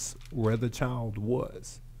place where the child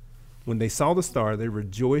was. When they saw the star, they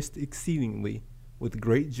rejoiced exceedingly with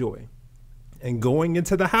great joy. And going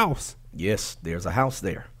into the house, yes, there's a house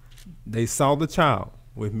there, they saw the child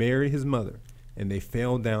with Mary his mother, and they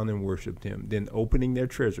fell down and worshipped him. Then opening their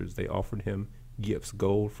treasures, they offered him gifts,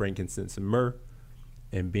 gold, frankincense, and myrrh.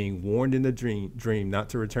 And being warned in the dream not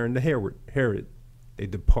to return to Herod, they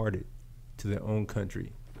departed to their own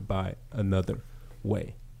country by another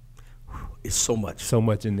way. It's so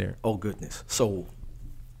much in there. Oh goodness. So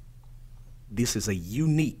this is a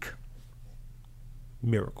unique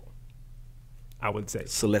miracle, I would say.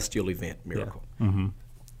 Celestial event miracle. Yeah.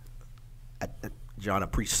 John, I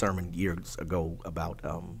preached a sermon years ago about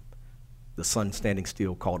the sun standing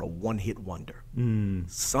still, called a one-hit wonder.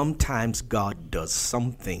 Sometimes God does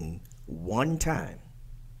something one time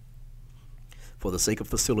for the sake of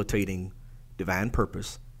facilitating divine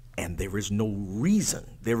purpose, and there is no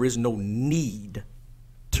reason, there is no need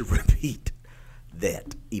to repeat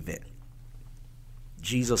that event.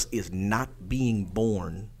 Jesus is not being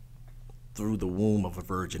born through the womb of a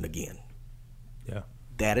virgin again. Yeah.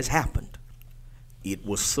 That has happened. It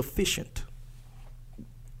was sufficient.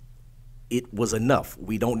 It was enough.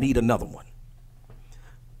 We don't need another one.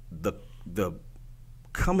 The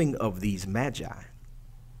coming of these magi,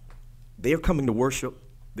 they're coming to worship,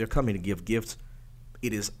 they're coming to give gifts.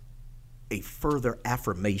 It is a further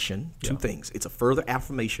affirmation, two things. It's a further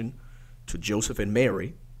affirmation to Joseph and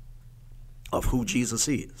Mary of who Jesus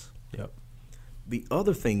is. Yep. The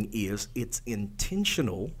other thing is it's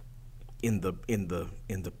intentional in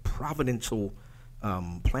the providential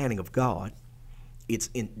planning of God.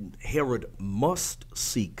 Herod must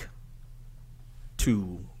seek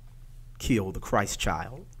to kill the Christ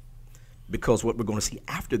child Because what we're going to see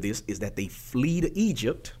after this is that they flee to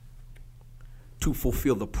Egypt to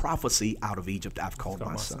fulfill the prophecy, out of Egypt I've called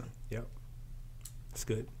my son. Yep. That's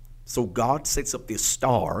good. So God sets up this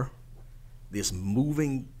star, this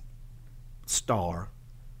moving star,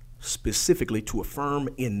 specifically to affirm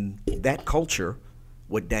in that culture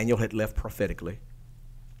what Daniel had left prophetically,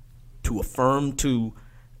 to affirm to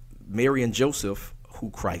Mary and Joseph who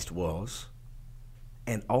Christ was,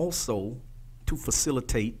 and also to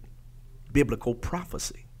facilitate biblical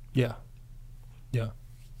prophecy. Yeah. Yeah.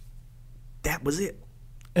 That was it.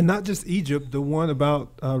 And not just Egypt, the one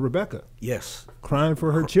about Rebecca. Yes. Crying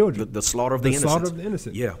for her children. The slaughter of the innocents. slaughter of the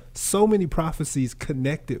innocent. Yeah. So many prophecies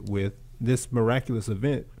connected with this miraculous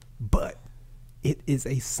event, but it is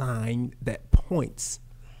a sign that points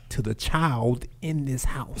to the child in this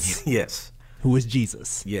house. Yes. Who is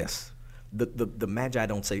Jesus. Yes. The Magi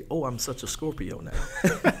don't say, "Oh, I'm such a Scorpio now."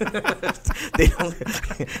 they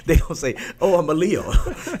don't say, "Oh, I'm a Leo."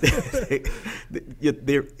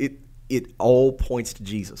 It all points to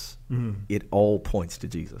Jesus. Mm-hmm. It all points to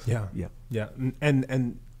Jesus. Yeah. Yeah. Yeah.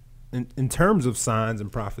 And in terms of signs and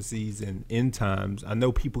prophecies and end times, I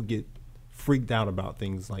know people get freaked out about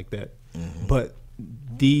things like that. Mm-hmm. But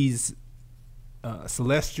these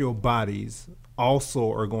celestial bodies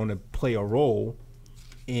also are going to play a role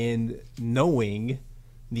in knowing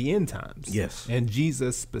the end times. Yes. And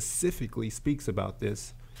Jesus specifically speaks about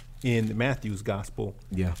this in Matthew's gospel.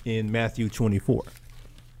 Yeah. In Matthew 24.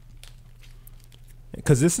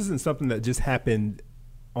 Because this isn't something that just happened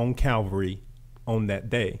on Calvary on that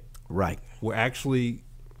day. Right. We're actually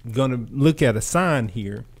going to look at a sign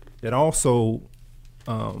here that also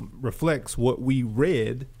reflects what we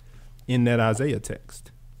read in that Isaiah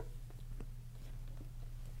text.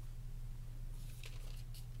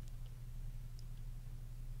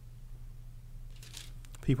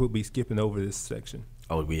 People would be skipping over this section.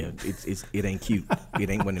 Oh yeah, it ain't cute. It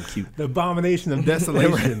ain't one of them cute. The abomination of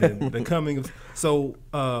desolation and the coming of. So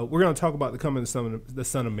we're going to talk about the coming of the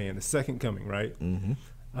Son of Man, the second coming, right?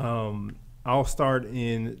 Mm-hmm. I'll start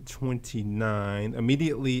in 29.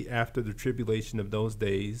 Immediately after the tribulation of those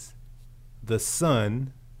days, the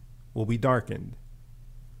sun will be darkened,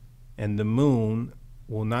 and the moon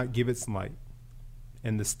will not give its light,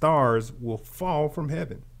 and the stars will fall from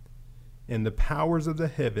heaven, and the powers of the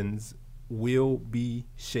heavens will be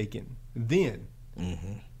shaken. Then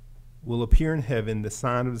will appear in heaven the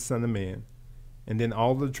sign of the Son of Man, and then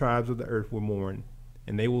all the tribes of the earth will mourn,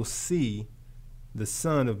 and they will see the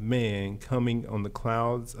Son of Man coming on the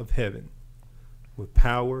clouds of heaven with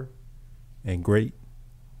power and great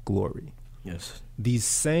glory. Yes. These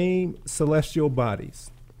same celestial bodies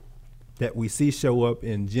that we see show up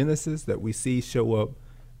in Genesis, that we see show up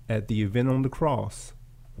at the event on the cross,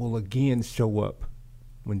 will again show up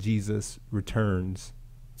when Jesus returns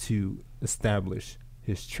to establish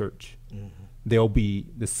his church. Mm-hmm. There'll be,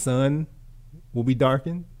 the sun will be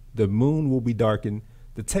darkened, the moon will be darkened.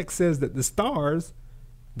 The text says that the stars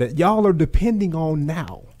that y'all are depending on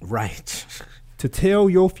now, right, to tell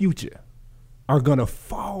your future, are gonna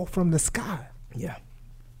fall from the sky. Yeah.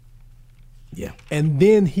 Yeah. And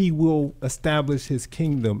then he will establish his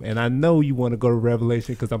kingdom. And I know you want to go to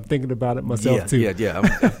Revelation because I'm thinking about it myself too. Yeah.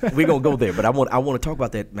 We're going to go there. But I want to talk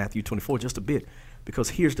about that Matthew 24 just a bit, because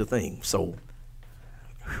here's the thing. So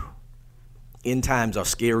end times are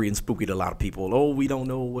scary and spooky to a lot of people. Oh, we don't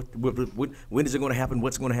know what when is it going to happen?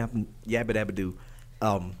 What's going to happen? Yabba dabba do.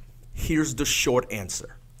 Here's the short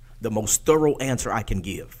answer, the most thorough answer I can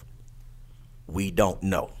give. We don't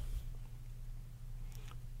know.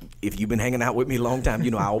 If you've been hanging out with me a long time,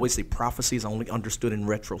 you know I always say prophecy is only understood in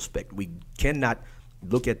retrospect. We cannot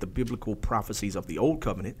look at the biblical prophecies of the Old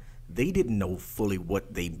Covenant. They didn't know fully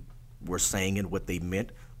what they were saying and what they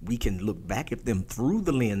meant. We can look back at them through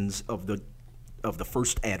the lens of the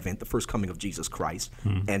first advent, the first coming of Jesus Christ,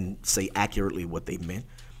 and say accurately what they meant.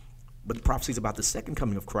 But the prophecies about the second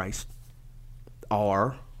coming of Christ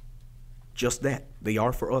are just that. They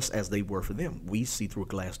are for us as they were for them. We see through a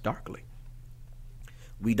glass darkly.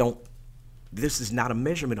 This is not a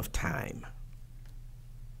measurement of time.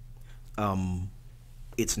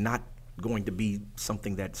 It's not going to be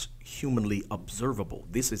something that's humanly observable.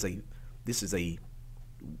 This is a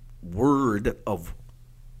word of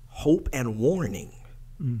hope and warning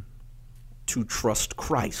to trust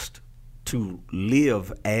Christ, to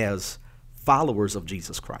live as followers of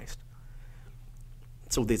Jesus Christ.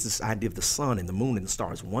 So there's this idea of the sun and the moon and the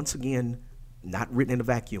stars. Once again, not written in a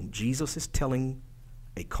vacuum. Jesus is telling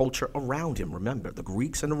a culture around him. Remember, the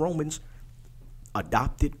Greeks and the Romans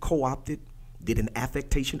adopted, co-opted, did an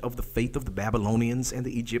affectation of the faith of the Babylonians and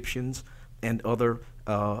the Egyptians and other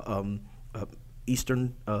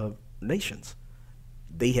Eastern nations.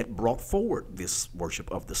 They had brought forward this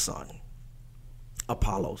worship of the sun,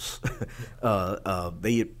 Apollos.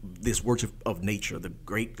 This worship of nature. The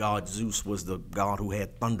great god Zeus was the god who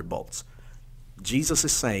had thunderbolts. Jesus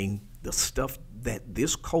is saying the stuff that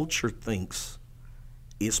this culture thinks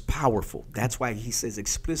is powerful. That's why he says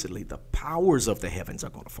explicitly the powers of the heavens are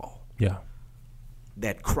going to fall. Yeah.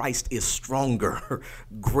 That Christ is stronger,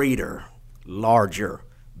 greater, larger,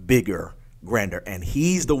 bigger, grander, and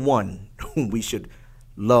he's the one whom we should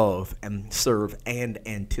love and serve and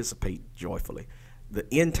anticipate joyfully. The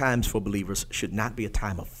end times for believers should not be a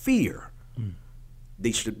time of fear.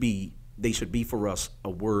 They should be for us a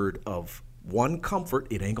word of one comfort.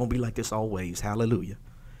 It ain't gonna be like this always. Hallelujah.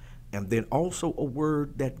 And then also a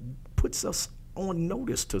word that puts us on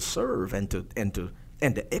notice to serve and to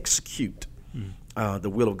execute the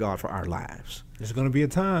will of God for our lives. There's going to be a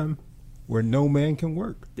time where no man can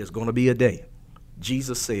work. There's going to be a day.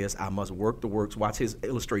 Jesus says, I must work the works. Watch his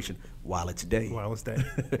illustration, while it's day. While it's day.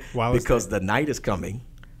 Because the night is coming.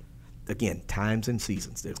 Again, times and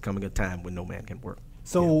seasons. There's coming a time when no man can work.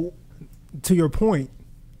 So, to your point,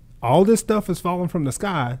 all this stuff is falling from the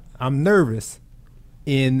sky. I'm nervous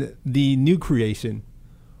in the new creation.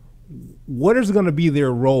 What is going to be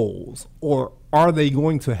their roles? Or are they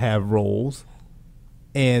going to have roles?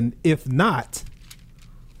 And if not,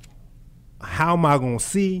 how am I going to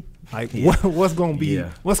see? Like what's going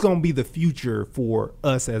to be the future for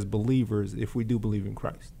us as believers if we do believe in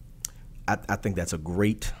Christ? I think that's a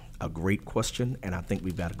great question, and I think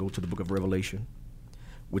we've got to go to the book of Revelation,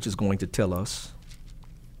 which is going to tell us,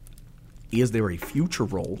 is there a future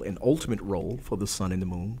role, an ultimate role for the sun and the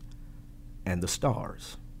moon and the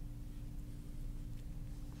stars?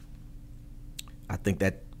 I think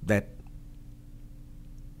that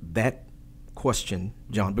question,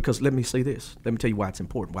 John, because let me say this. Let me tell you why it's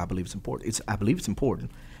important, why I believe it's important. I believe it's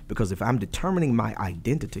important because if I'm determining my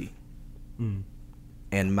identity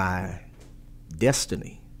and my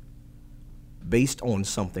destiny based on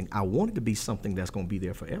something, I want it to be something that's going to be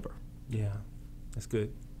there forever. Yeah, that's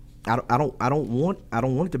good. I don't want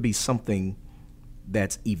it to be something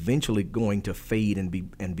that's eventually going to fade and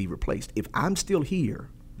be replaced. If I'm still here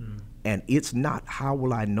and it's not, how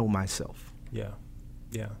will I know myself? Yeah.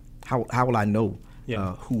 How will I know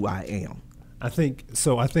who I am? I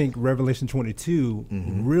think Revelation 22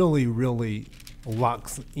 really, really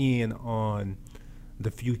locks in on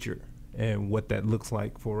the future and what that looks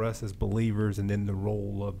like for us as believers, and then the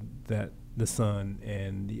role of the sun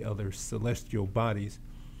and the other celestial bodies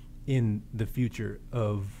in the future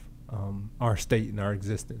of our state and our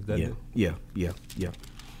existence. Yeah.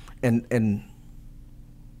 And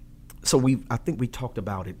so I think we talked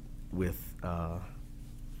about it with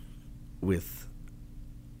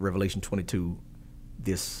Revelation 22,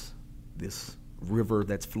 this river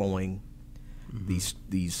that's flowing,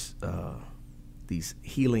 these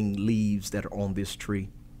healing leaves that are on this tree.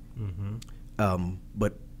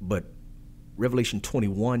 But Revelation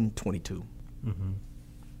 21:22.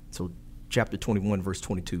 So chapter 21, verse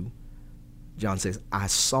 22, John says, I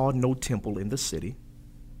saw no temple in the city,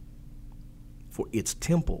 for its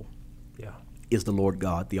temple is the Lord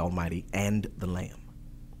God, the Almighty, and the Lamb.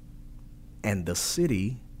 And the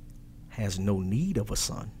city has no need of a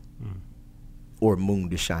sun or moon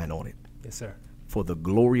to shine on it. Yes, sir. For the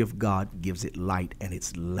glory of God gives it light, and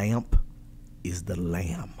its lamp is the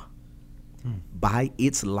Lamb. By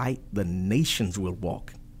its light the nations will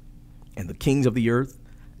walk, and the kings of the earth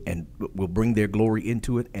and will bring their glory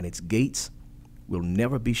into it, and its gates will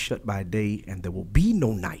never be shut by day, and there will be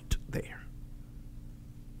no night there.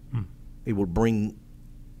 It will bring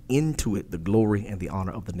into it the glory and the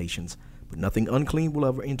honor of the nations, but nothing unclean will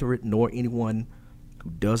ever enter it, nor anyone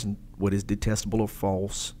who does what is detestable or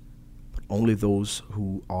false, but only those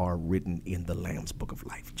who are written in the Lamb's book of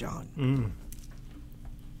life. John,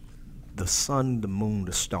 the sun, the moon,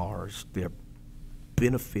 the stars, their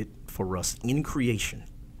benefit for us in creation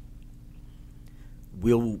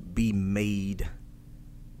will be made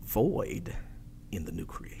void in the new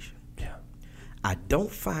creation. Yeah. I don't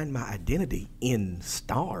find my identity in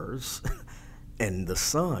stars and the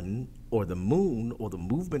sun or the moon or the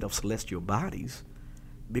movement of celestial bodies,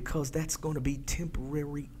 because that's going to be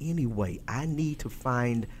temporary anyway. I need to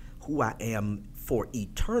find who I am for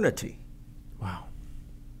eternity. Wow.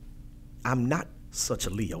 I'm not such a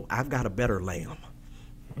Leo. I've got a better lamb.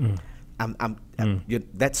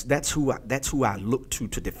 That's who I look to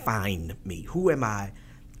define me. Who am I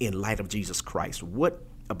in light of Jesus Christ? What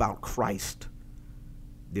about Christ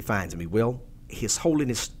defines me? Well, his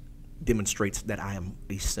holiness demonstrates that I am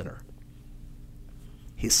a sinner.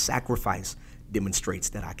 His sacrifice demonstrates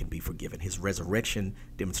that I can be forgiven. His resurrection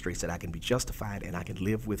demonstrates that I can be justified and I can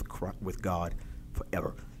live with God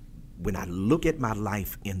forever. When I look at my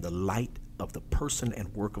life in the light of the person and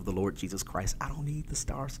work of the Lord Jesus Christ, I don't need the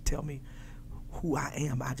stars to tell me who I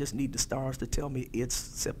am. I just need the stars to tell me it's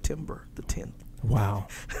September the 10th. Wow.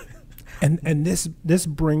 and this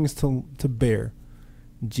brings to bear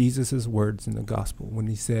Jesus' words in the gospel when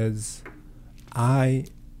he says, I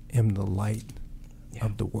am the light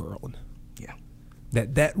of the world. Yeah.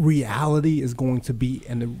 That reality is going to be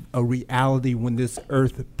a reality when this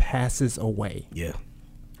earth passes away. Yeah.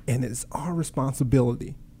 And it's our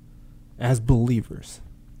responsibility as believers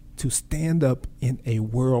to stand up in a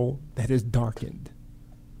world that is darkened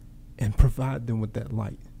and provide them with that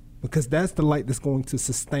light, because that's the light that's going to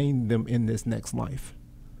sustain them in this next life.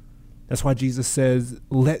 That's why Jesus says,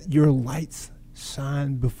 let your lights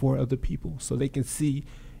shine before other people so they can see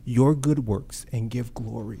your good works and give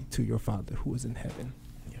glory to your Father who is in heaven.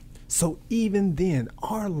 Yeah. So even then,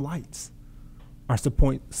 our lights are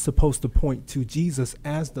supposed to point to Jesus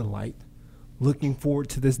as the light, looking forward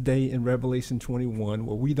to this day in Revelation 21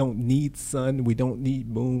 where we don't need sun, we don't need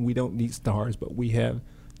moon, we don't need stars, but we have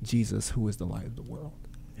Jesus who is the light of the world.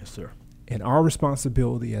 Yes, sir. And our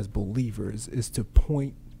responsibility as believers is to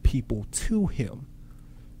point people to him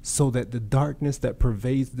so that the darkness that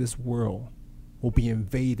pervades this world will be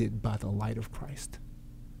invaded by the light of Christ.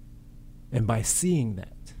 And by seeing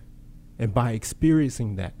that and by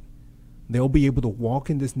experiencing that, they'll be able to walk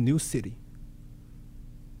in this new city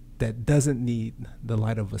that doesn't need the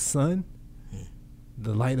light of a sun,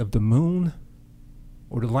 the light of the moon,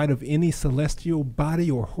 or the light of any celestial body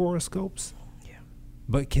or horoscopes,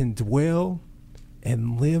 but can dwell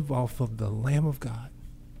and live off of the Lamb of God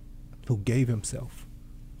who gave himself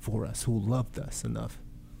for us, who loved us enough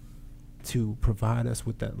to provide us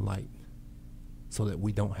with that light so that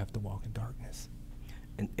we don't have to walk in darkness.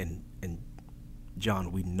 And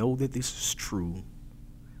John, we know that this is true,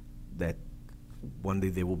 that one day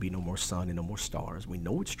there will be no more sun and no more stars. We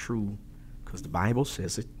know it's true because the Bible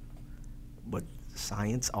says it, but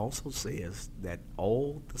science also says that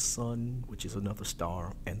all the sun, which is another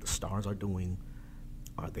star, and the stars are doing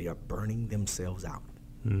they are burning themselves out.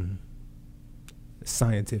 Mm-hmm.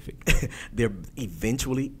 Scientific. They're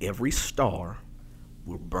eventually, every star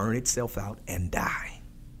will burn itself out and die.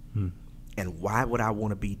 And why would I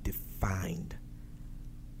want to be defined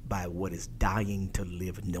by what is dying to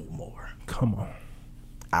live no more? Come on.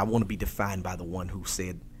 I want to be defined by the one who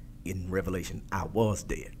said in Revelation, I was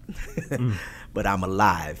dead, but I'm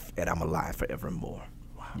alive, and I'm alive forevermore.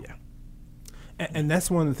 Wow. Yeah. And that's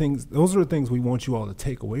one of the things, those are the things we want you all to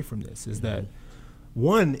take away from this, is that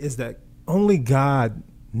one is that only God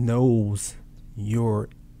knows your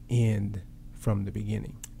end from the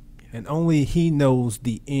beginning. And only he knows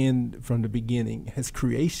the end from the beginning. His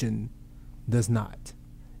creation does not.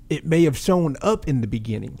 It may have shown up in the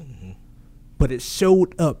beginning, but it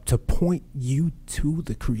showed up to point you to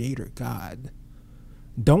the Creator God.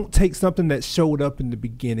 Don't take something that showed up in the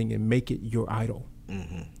beginning and make it your idol.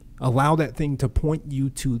 Allow that thing to point you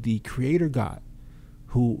to the Creator God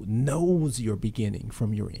who knows your beginning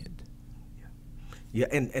from your end. Yeah,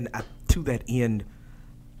 and to that end,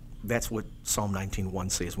 that's what Psalm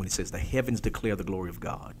 19:1 says when it says, the heavens declare the glory of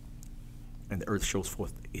God, and the earth shows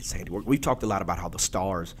forth its handiwork. We've talked a lot about how the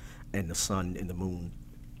stars and the sun and the moon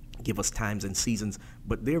give us times and seasons,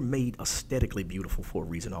 but they're made aesthetically beautiful for a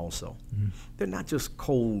reason also. They're not just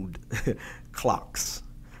cold clocks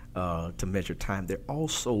to measure time. They're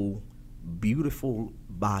also beautiful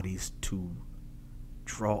bodies to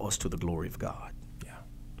draw us to the glory of God.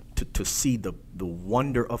 To see the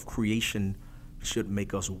wonder of creation should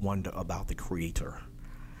make us wonder about the Creator.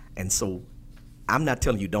 And so I'm not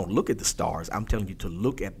telling you don't look at the stars. I'm telling you to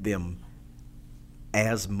look at them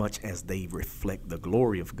as much as they reflect the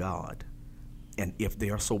glory of God. And if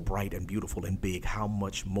they are so bright and beautiful and big, how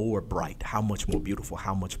much more bright, how much more beautiful,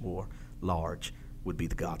 how much more large would be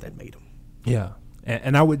the God that made them. Yeah.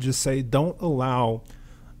 And I would just say, don't allow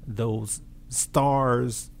those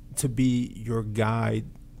stars to be your guide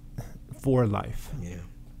for life. Yeah.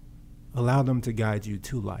 Allow them to guide you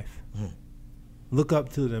to life. Look up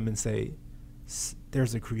to them and say,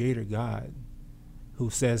 there's a Creator God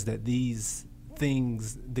who says that these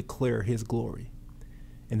things declare his glory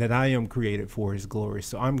and that I am created for his glory.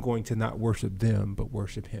 So I'm going to not worship them, but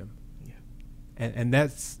worship him. Yeah. And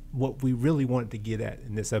that's what we really wanted to get at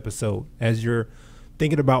in this episode. As you're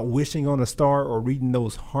thinking about wishing on a star or reading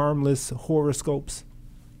those harmless horoscopes,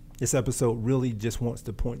 this episode really just wants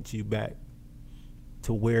to point you back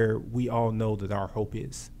to where we all know that our hope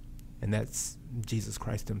is, and that's Jesus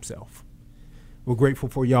Christ himself. We're grateful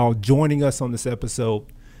for y'all joining us on this episode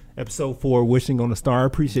 4, Wishing on a Star. I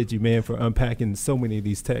appreciate you, man, for unpacking so many of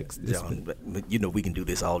these texts. John, you know we can do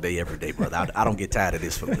this all day, every day, brother. I don't get tired of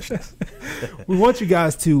this foolishness. We want you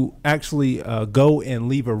guys to actually go and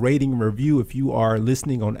leave a rating and review. If you are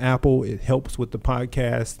listening on Apple, it helps with the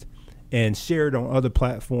podcast, and share it on other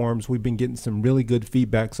platforms. We've been getting some really good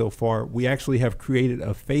feedback so far. We actually have created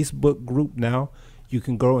a Facebook group now. You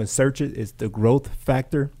can go and search it. It's The Growth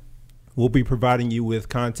Factor. We'll be providing you with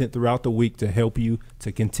content throughout the week to help you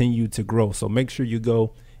to continue to grow. So make sure you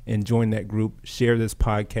go and join that group, share this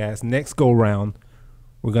podcast. Next go round,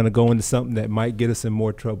 we're going to go into something that might get us in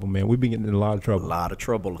more trouble, man. We've been getting in a lot of trouble. A lot of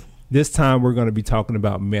trouble. This time we're going to be talking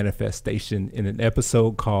about manifestation in an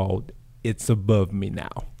episode called It's Above Me Now.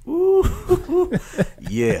 Ooh,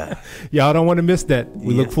 yeah. Y'all don't want to miss that.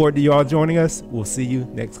 We look forward to y'all joining us. We'll see you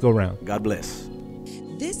next go round. God bless.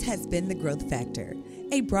 This has been The Growth Factor,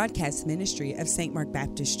 a broadcast ministry of St. Mark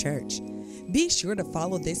Baptist Church. Be sure to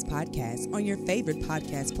follow this podcast on your favorite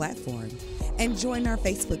podcast platform and join our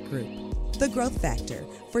Facebook group, The Growth Factor,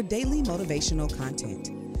 for daily motivational content.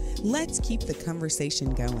 Let's keep the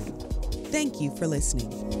conversation going. Thank you for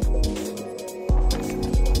listening.